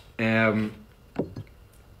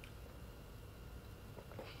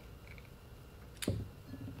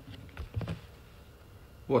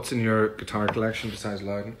 What's in your guitar collection besides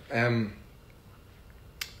Loudon?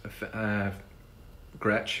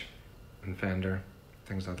 Gretsch and Fender,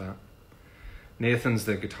 things like that. Nathan's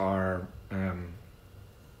the guitar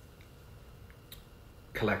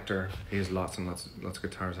collector. He has lots and lots of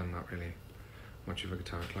guitars. I'm not really much of a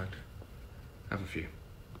guitar collector. I have a few.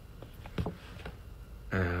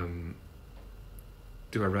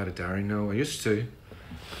 Do I write a diary? No, I used to,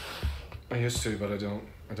 but I don't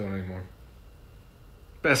anymore.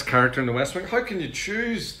 Best character in the West Wing? How can you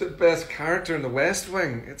choose the best character in the West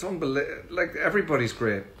Wing? It's unbelievable. Like, everybody's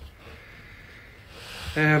great.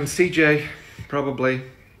 CJ, probably.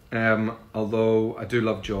 Although I do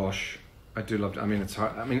love Josh. It's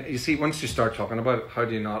hard. I mean, you see, once you start talking about it, how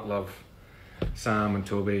do you not love Sam and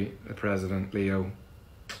Toby, the president, Leo?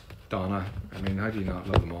 Donna. I mean, how do you not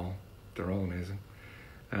love them all? They're all amazing.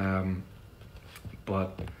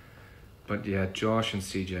 But yeah, Josh and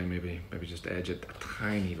CJ maybe just edge it a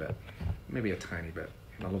tiny bit. Maybe a tiny bit.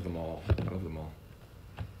 I love them all.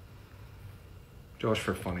 Josh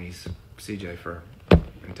for funnies, CJ for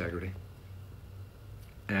integrity.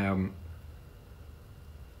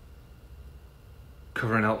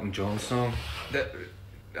 Covering Elton John's song. Sir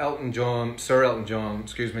Elton John,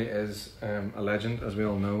 is a legend, as we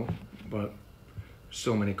all know, but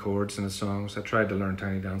so many chords in his songs. I tried to learn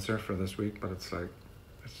Tiny Dancer for this week, but it's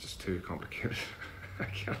just too complicated. I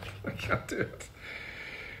can't do it.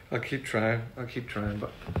 I'll keep trying,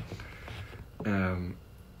 but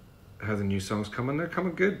how the new songs coming? They're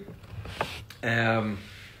coming good.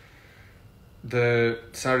 The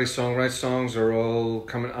Saturday Songwrite songs are all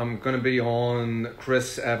coming. I'm going to be on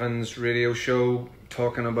Chris Evans' radio show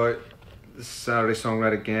talking about the Saturday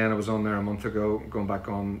Songwrite again. I was on there a month ago, going back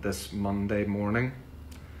on this Monday morning.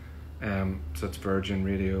 So it's Virgin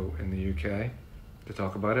Radio in the UK to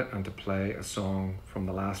talk about it and to play a song from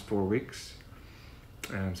the last 4 weeks.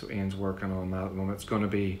 So Ian's working on that at the moment. It's going to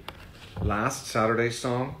be last Saturday's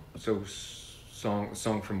song. So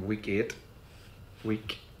song from week 8.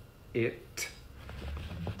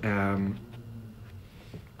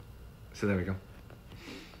 So there we go.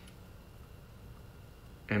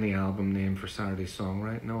 Any album name for Saturday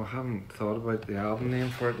Songwrite? No, I haven't thought about the album name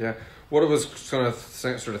for it yet. What I was going to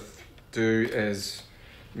sort of do is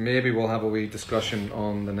maybe we'll have a wee discussion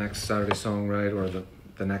on the next Saturday Songwrite or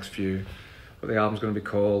the next few. What the album's going to be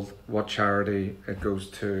called, what charity it goes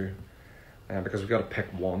to, because we've got to pick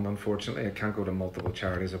one. Unfortunately, it can't go to multiple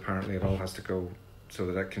charities. Apparently, it all has to go so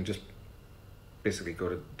that it can just basically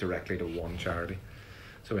go directly to one charity.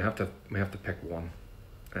 So we have to pick one,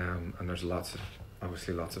 and there's lots of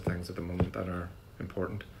things at the moment that are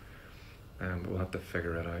important, but we'll have to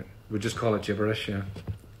figure it out. We just call it gibberish, yeah.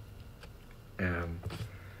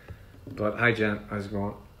 But hi Jen, how's it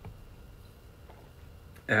going?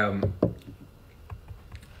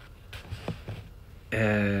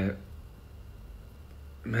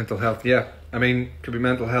 Mental health, yeah. I mean, could be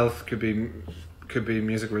mental health, could be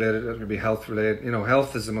music related, it could be health related. You know,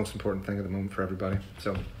 health is the most important thing at the moment for everybody.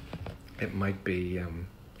 So it might be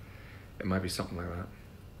something like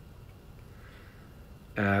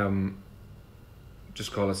that.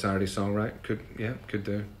 Just call it Saturday Songwrite. Could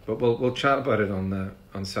do. But we'll chat about it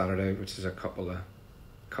on Saturday, which is a couple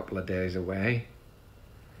of days away.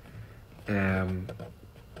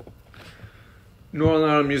 Northern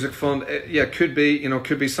Ireland Music Fund, could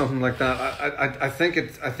be something like that. I think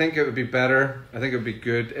it would be better. I think it would be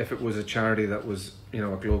good if it was a charity that was, a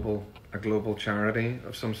global charity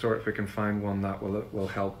of some sort. If we can find one that will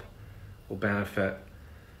help, will benefit,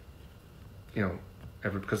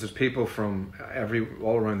 because there's people from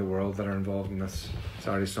all around the world that are involved in this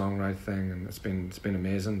Saturday Songwrite thing, and it's been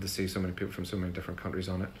amazing to see so many people from so many different countries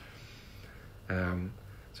on it.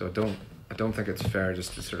 So I don't think it's fair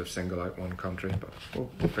just to sort of single out one country, but we'll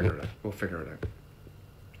figure it out. We'll figure it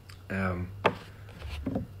out.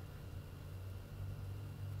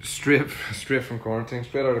 Straight from quarantine,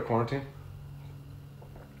 straight out of quarantine.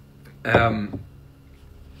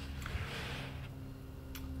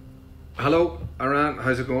 Hello, Aran,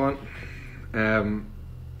 how's it going?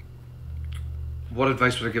 What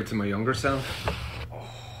advice would I give to my younger self?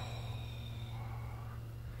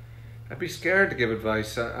 I'd be scared to give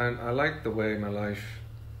advice. I like the way my life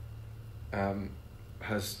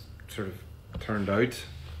has sort of turned out.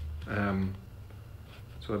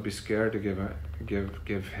 So I'd be scared to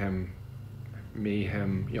give him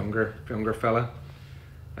younger fella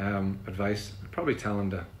advice. I'd probably tell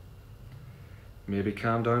him to maybe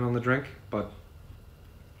calm down on the drink, but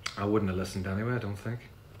I wouldn't have listened anyway, I don't think.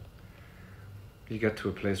 You get to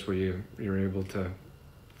a place where you're able to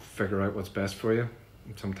figure out what's best for you.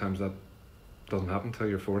 Sometimes that doesn't happen until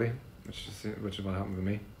you're 40, which is what happened to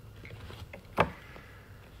me.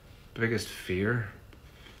 Biggest fear?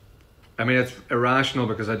 I mean, it's irrational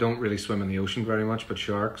because I don't really swim in the ocean very much, but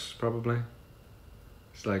sharks, probably.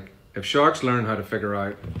 It's like, if sharks learn how to figure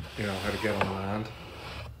out, how to get on land,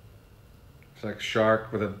 it's like a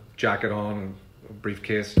shark with a jacket on and a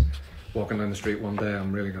briefcase walking down the street one day,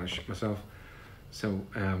 I'm really going to shit myself. So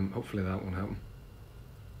hopefully that won't happen.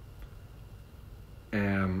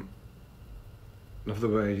 Love the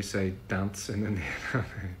way you say dance in India.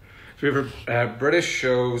 If you ever British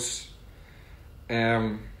shows,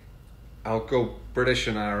 I'll go British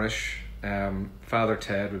and Irish. Father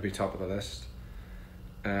Ted would be top of the list.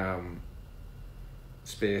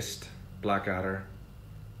 Spaced, Blackadder,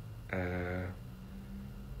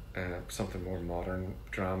 something more modern,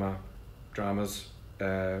 dramas.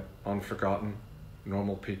 Unforgotten,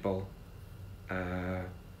 Normal People,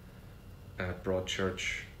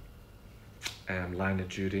 Broadchurch, Line of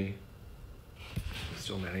Duty.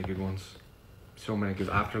 So many good ones. So many good.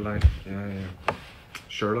 Afterlife, yeah.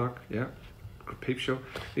 Sherlock, yeah. Peep Show.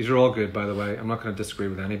 These are all good, by the way. I'm not going to disagree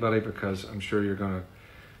with anybody because I'm sure you're gonna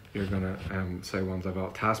say ones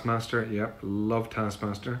about Taskmaster. Yeah, love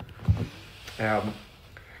Taskmaster. I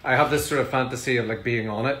have this sort of fantasy of like being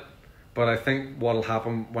on it, but I think what'll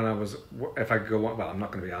happen if I go on, well, I'm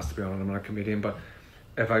not going to be asked to be on it. I'm not a comedian, but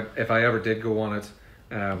if I ever did go on it,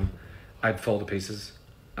 I'd fall to pieces.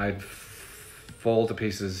 I'd fall to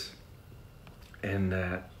pieces in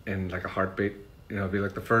like a heartbeat. You know, it'd be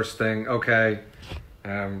like the first thing. Okay,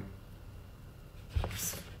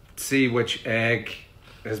 see which egg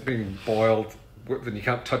has been boiled. Then you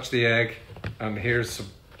can't touch the egg, and here's some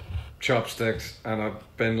chopsticks and a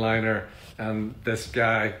bin liner and this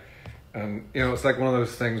guy, and you know, it's like one of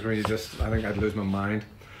those things where I think I'd lose my mind.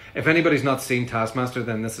 If anybody's not seen Taskmaster,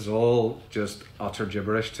 then this is all just utter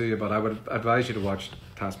gibberish to you, but I would advise you to watch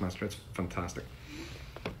Taskmaster. It's fantastic.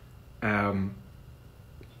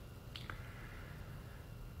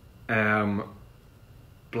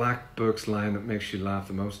 Black Book's line that makes you laugh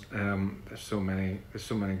the most. There's so many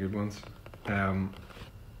good ones. I'm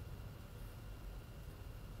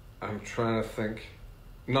trying to think.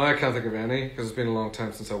 No, I can't think of any because it's been a long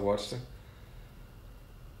time since I watched it.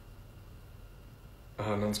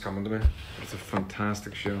 None's coming to me. It's a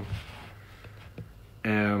fantastic show.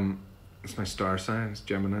 It's my star sign. It's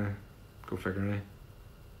Gemini. Go figure, eh?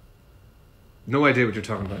 No idea what you're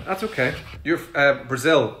talking about. That's okay. You're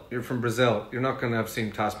Brazil. You're from Brazil. You're not going to have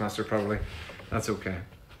seen Taskmaster probably. That's okay.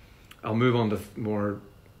 I'll move on to more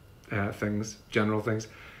things, general things.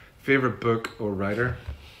 Favorite book or writer?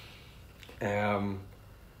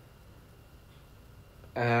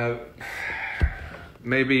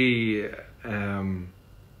 Maybe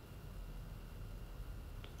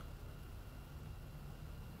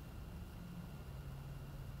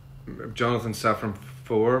Jonathan Safran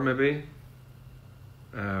Foer, maybe.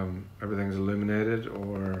 Everything's Illuminated,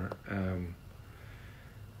 or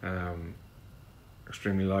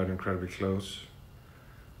Extremely Loud, Incredibly Close,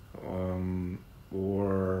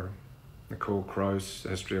 or Nicole Krauss,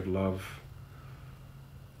 History of Love,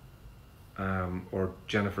 or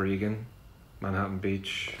Jennifer Egan, Manhattan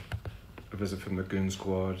Beach, A Visit from the Goon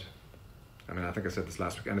Squad. I mean, I think I said this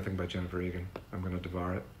last week. Anything by Jennifer Egan, I'm going to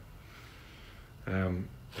devour it.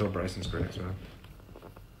 Bill Bryson's great as well.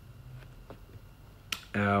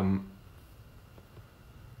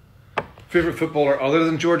 Favorite footballer other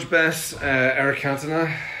than George Best? Eric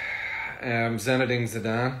Cantona, Zinedine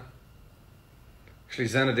Zidane. Actually,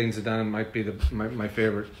 Zinedine Zidane might be my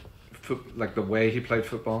favorite. Like the way he played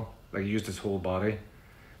football, like he used his whole body.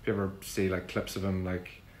 If you ever see like clips of him,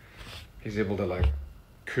 like he's able to like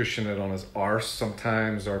cushion it on his arse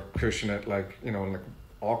sometimes, or cushion it like, you know, in like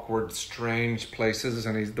awkward, strange places,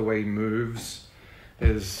 and the way he moves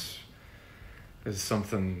is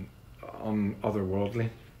something otherworldly.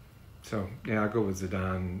 So yeah, I'll go with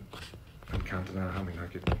Zidane and Cantona. I mean, I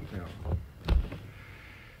could, you know,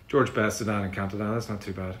 George Best, Zidane and Cantona. That's not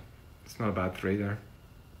too bad. It's not a bad three there.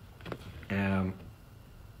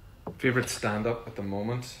 Favorite stand-up at the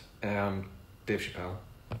moment? Dave Chappelle,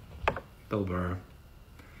 Bill Burr,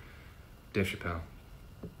 Dave Chappelle.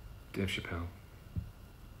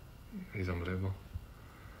 He's unbelievable.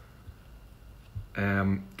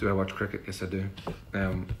 Do I watch cricket? Yes, I do.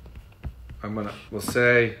 We'll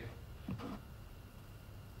say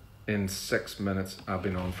in 6 minutes I've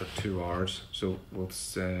been on for 2 hours, so we'll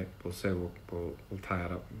tie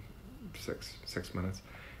it up in 6 minutes.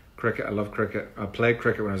 Cricket, I love cricket. I played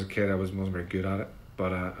cricket when I was a kid. I wasn't very good at it,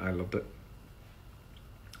 but I loved it.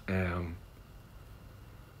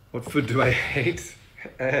 What food do I hate?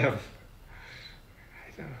 I don't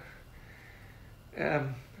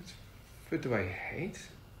know. Food do I hate?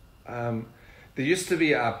 There used to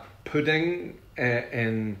be a pudding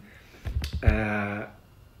at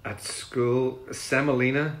school,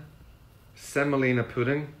 semolina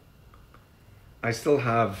pudding. I still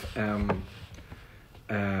have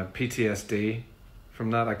PTSD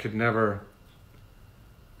from that. I could never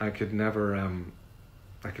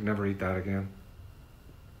eat that again.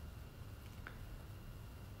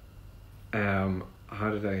 How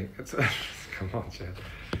did I? Come on, Chad.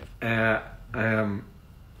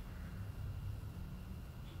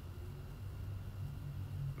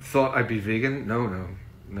 Thought I'd be vegan. No,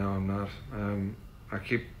 I'm not. I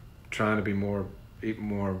keep trying to eat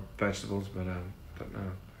more vegetables, but no,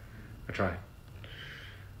 I try.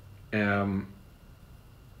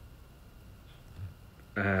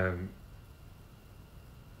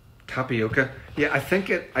 Tapioca. Yeah, I think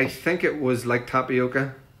it was like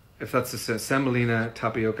tapioca. If that's the semolina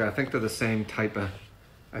tapioca, I think they're the same type of.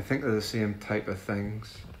 I think they're the same type of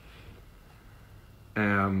things.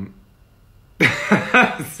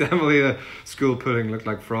 Semolina school pudding looked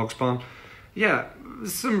like frog spawn. Yeah,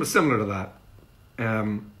 similar to that.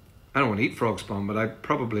 I don't want to eat frog spawn, but I'd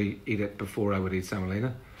probably eat it before I would eat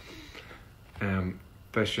semolina.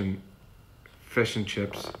 Fish and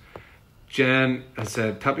chips. Jen has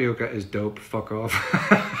said tapioca is dope. Fuck off.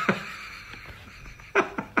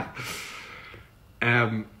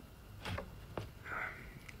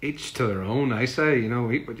 Each to their own. I say,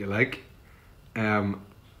 eat what you like. Am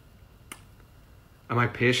I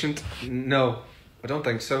patient? No, I don't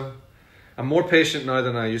think so. I'm more patient now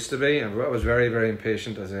than I used to be. I was very, very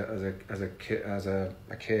impatient as a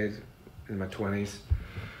kid in my 20s.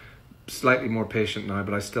 Slightly more patient now,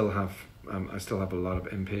 but I still have a lot of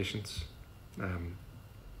impatience.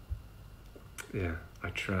 Yeah, I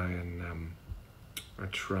try and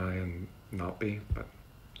not be, but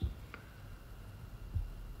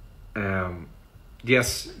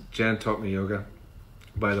yes, Jen taught me yoga.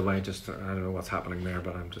 By the way, I don't know what's happening there,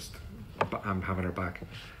 but I'm having her back.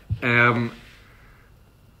 Oh,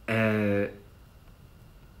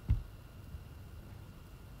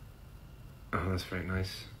 that's very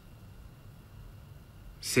nice.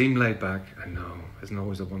 Seem laid back. I know. Isn't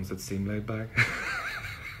always the ones that seem laid back.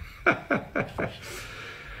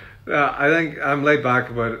 I think I'm laid back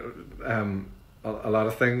about a lot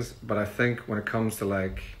of things, but I think when it comes to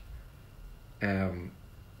like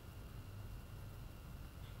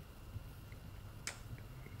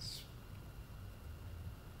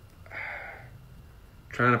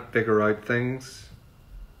trying to figure out things,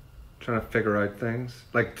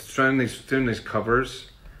 like doing these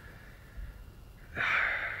covers,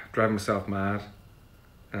 drive myself mad,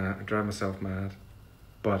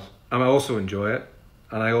 but I also enjoy it,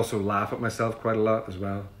 and I also laugh at myself quite a lot as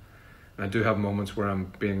well. And I do have moments where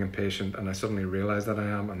I'm being impatient and I suddenly realize that I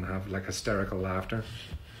am and have like hysterical laughter.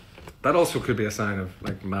 That also could be a sign of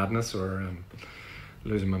like madness or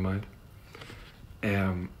losing my mind.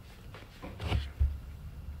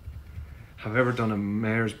 Have I ever done a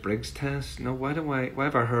Myers-Briggs test? No. Why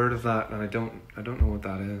have I heard of that? And I don't know what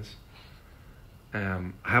that is. I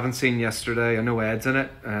haven't seen Yesterday. I know Ed's in it.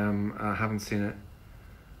 I haven't seen it.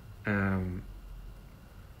 Am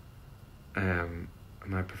I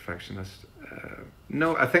a perfectionist?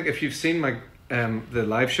 No. I think if you've seen my the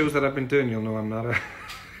live shows that I've been doing, you'll know I'm not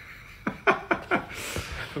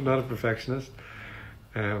a perfectionist.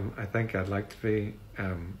 I think I'd like to be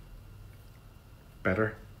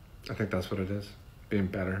better. I think that's what it is, being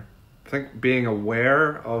better. I think being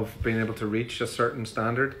aware of being able to reach a certain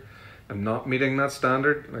standard and not meeting that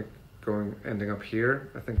standard, like ending up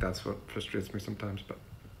here, I think that's what frustrates me sometimes.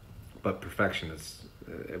 But perfection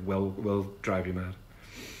it will drive you mad.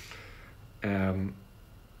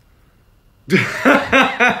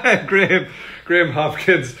 Graham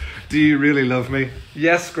Hopkins, do you really love me?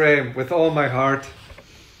 Yes, Graham, with all my heart.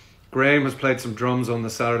 Graham has played some drums on the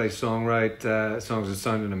Saturday Songwrite songs. It's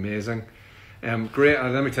sounding amazing. Great.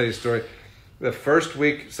 Let me tell you a story. The first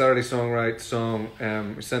week Saturday Songwrite song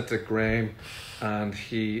we sent to Graham, and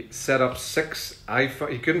he set up 6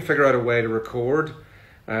 iPhone. He couldn't figure out a way to record,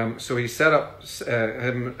 so he set up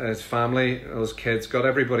him, his family, those kids, got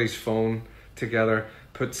everybody's phone together,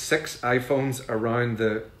 put 6 iPhones around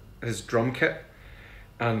his drum kit,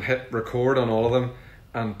 and hit record on all of them,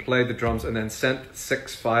 and played the drums, and then sent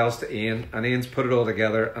 6 files to Ian, and Ian's put it all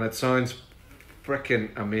together, and it sounds freaking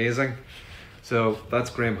amazing. So that's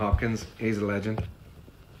Graham Hopkins. He's a legend.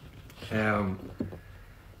 And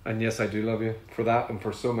yes, I do love you for that and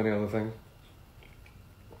for so many other things.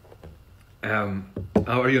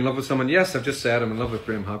 Are you in love with someone? Yes, I've just said I'm in love with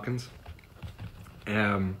Graham Hopkins.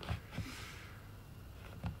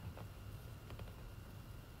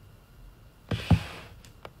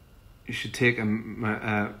 You should take an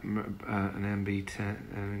MB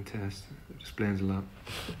test. It explains a lot.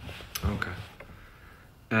 Okay.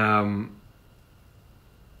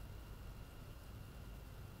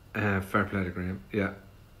 Fair play to Graham. Yeah.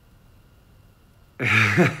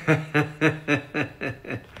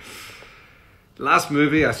 Last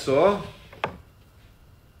movie I saw.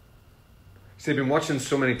 See, I've been watching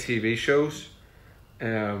so many TV shows.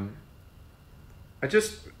 I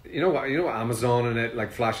just, you know what, Amazon, and it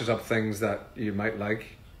like flashes up things that you might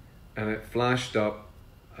like, and it flashed up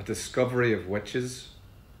A Discovery of Witches,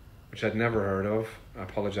 which I'd never heard of. I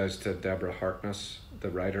apologize to Deborah Harkness, the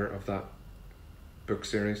writer of that book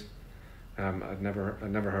series. I'd never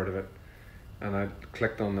heard of it, and I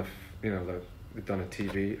clicked on they'd done a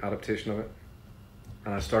TV adaptation of it.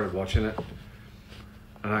 and I started watching it,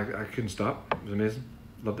 and I couldn't stop. It was amazing.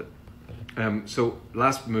 Loved it. So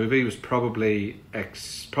last movie was probably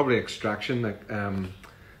Extraction, the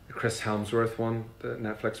Chris Hemsworth one, the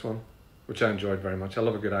Netflix one, which I enjoyed very much. I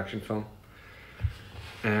love a good action film.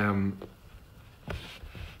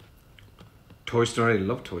 Toy Story,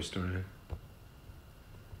 love Toy Story.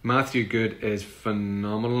 Matthew Good is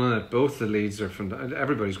phenomenal in it. Both the leads are phenomenal.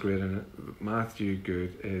 Everybody's great in it. Matthew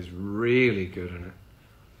Good is really good in it.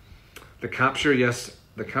 The capture, yes,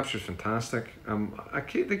 the capture's fantastic.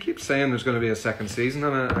 They keep saying there's going to be a second season,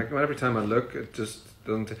 and every time I look, it just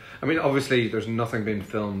doesn't. I mean, obviously, there's nothing being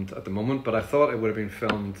filmed at the moment, but I thought it would have been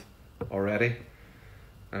filmed already,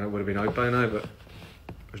 and it would have been out by now, but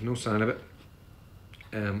there's no sign of it.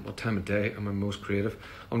 What time of day am I most creative?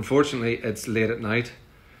 Unfortunately, it's late at night,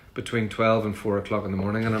 between 12 and 4 o'clock in the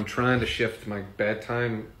morning, and I'm trying to shift my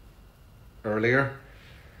bedtime earlier,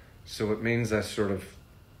 so it means I sort of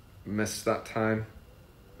miss that time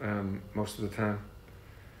most of the time.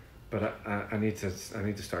 But I need to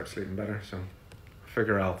start sleeping better, so I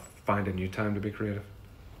figure I'll find a new time to be creative.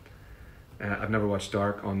 I've never watched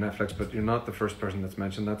Dark on Netflix, but you're not the first person that's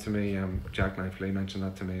mentioned that to me. Jack Knife Lee mentioned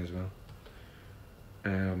that to me as well.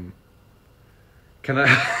 Can I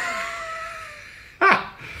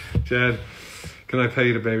Jed, can I pay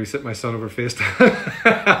you to babysit my son over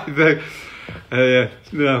FaceTime?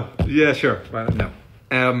 No, yeah, sure. Well, no,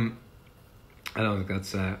 I don't think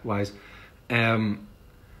that's wise. FaceTime.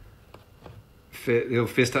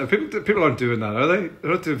 People aren't doing that, are they?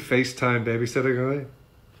 They're not doing FaceTime babysitting, are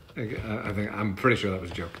they? I'm pretty sure that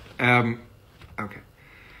was a joke. Okay.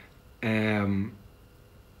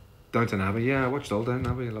 Downton Abbey. Yeah, I watched all Downton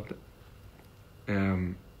Abbey. I loved it.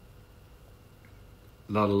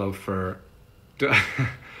 Lot of love for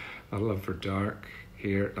Dark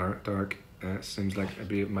here. Dark. Seems like it'd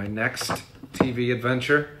be my next TV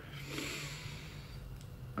adventure.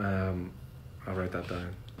 I'll write that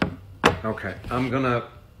down. Okay, I'm gonna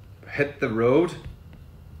hit the road.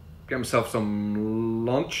 Get myself some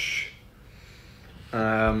lunch.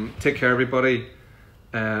 Take care, everybody.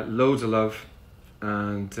 Loads of love,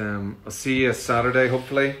 and I'll see you Saturday,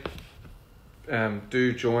 hopefully.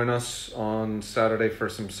 Do join us on Saturday for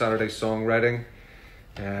some Saturday songwriting.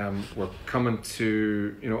 We're coming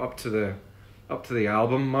to up to the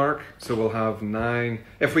album mark, so we'll have 9.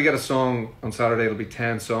 If we get a song on Saturday, it'll be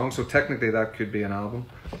 10 songs. So technically, that could be an album.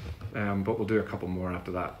 But we'll do a couple more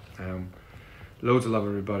after that. Loads of love,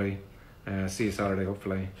 everybody. See you Saturday,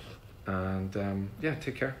 hopefully. And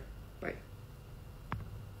take care.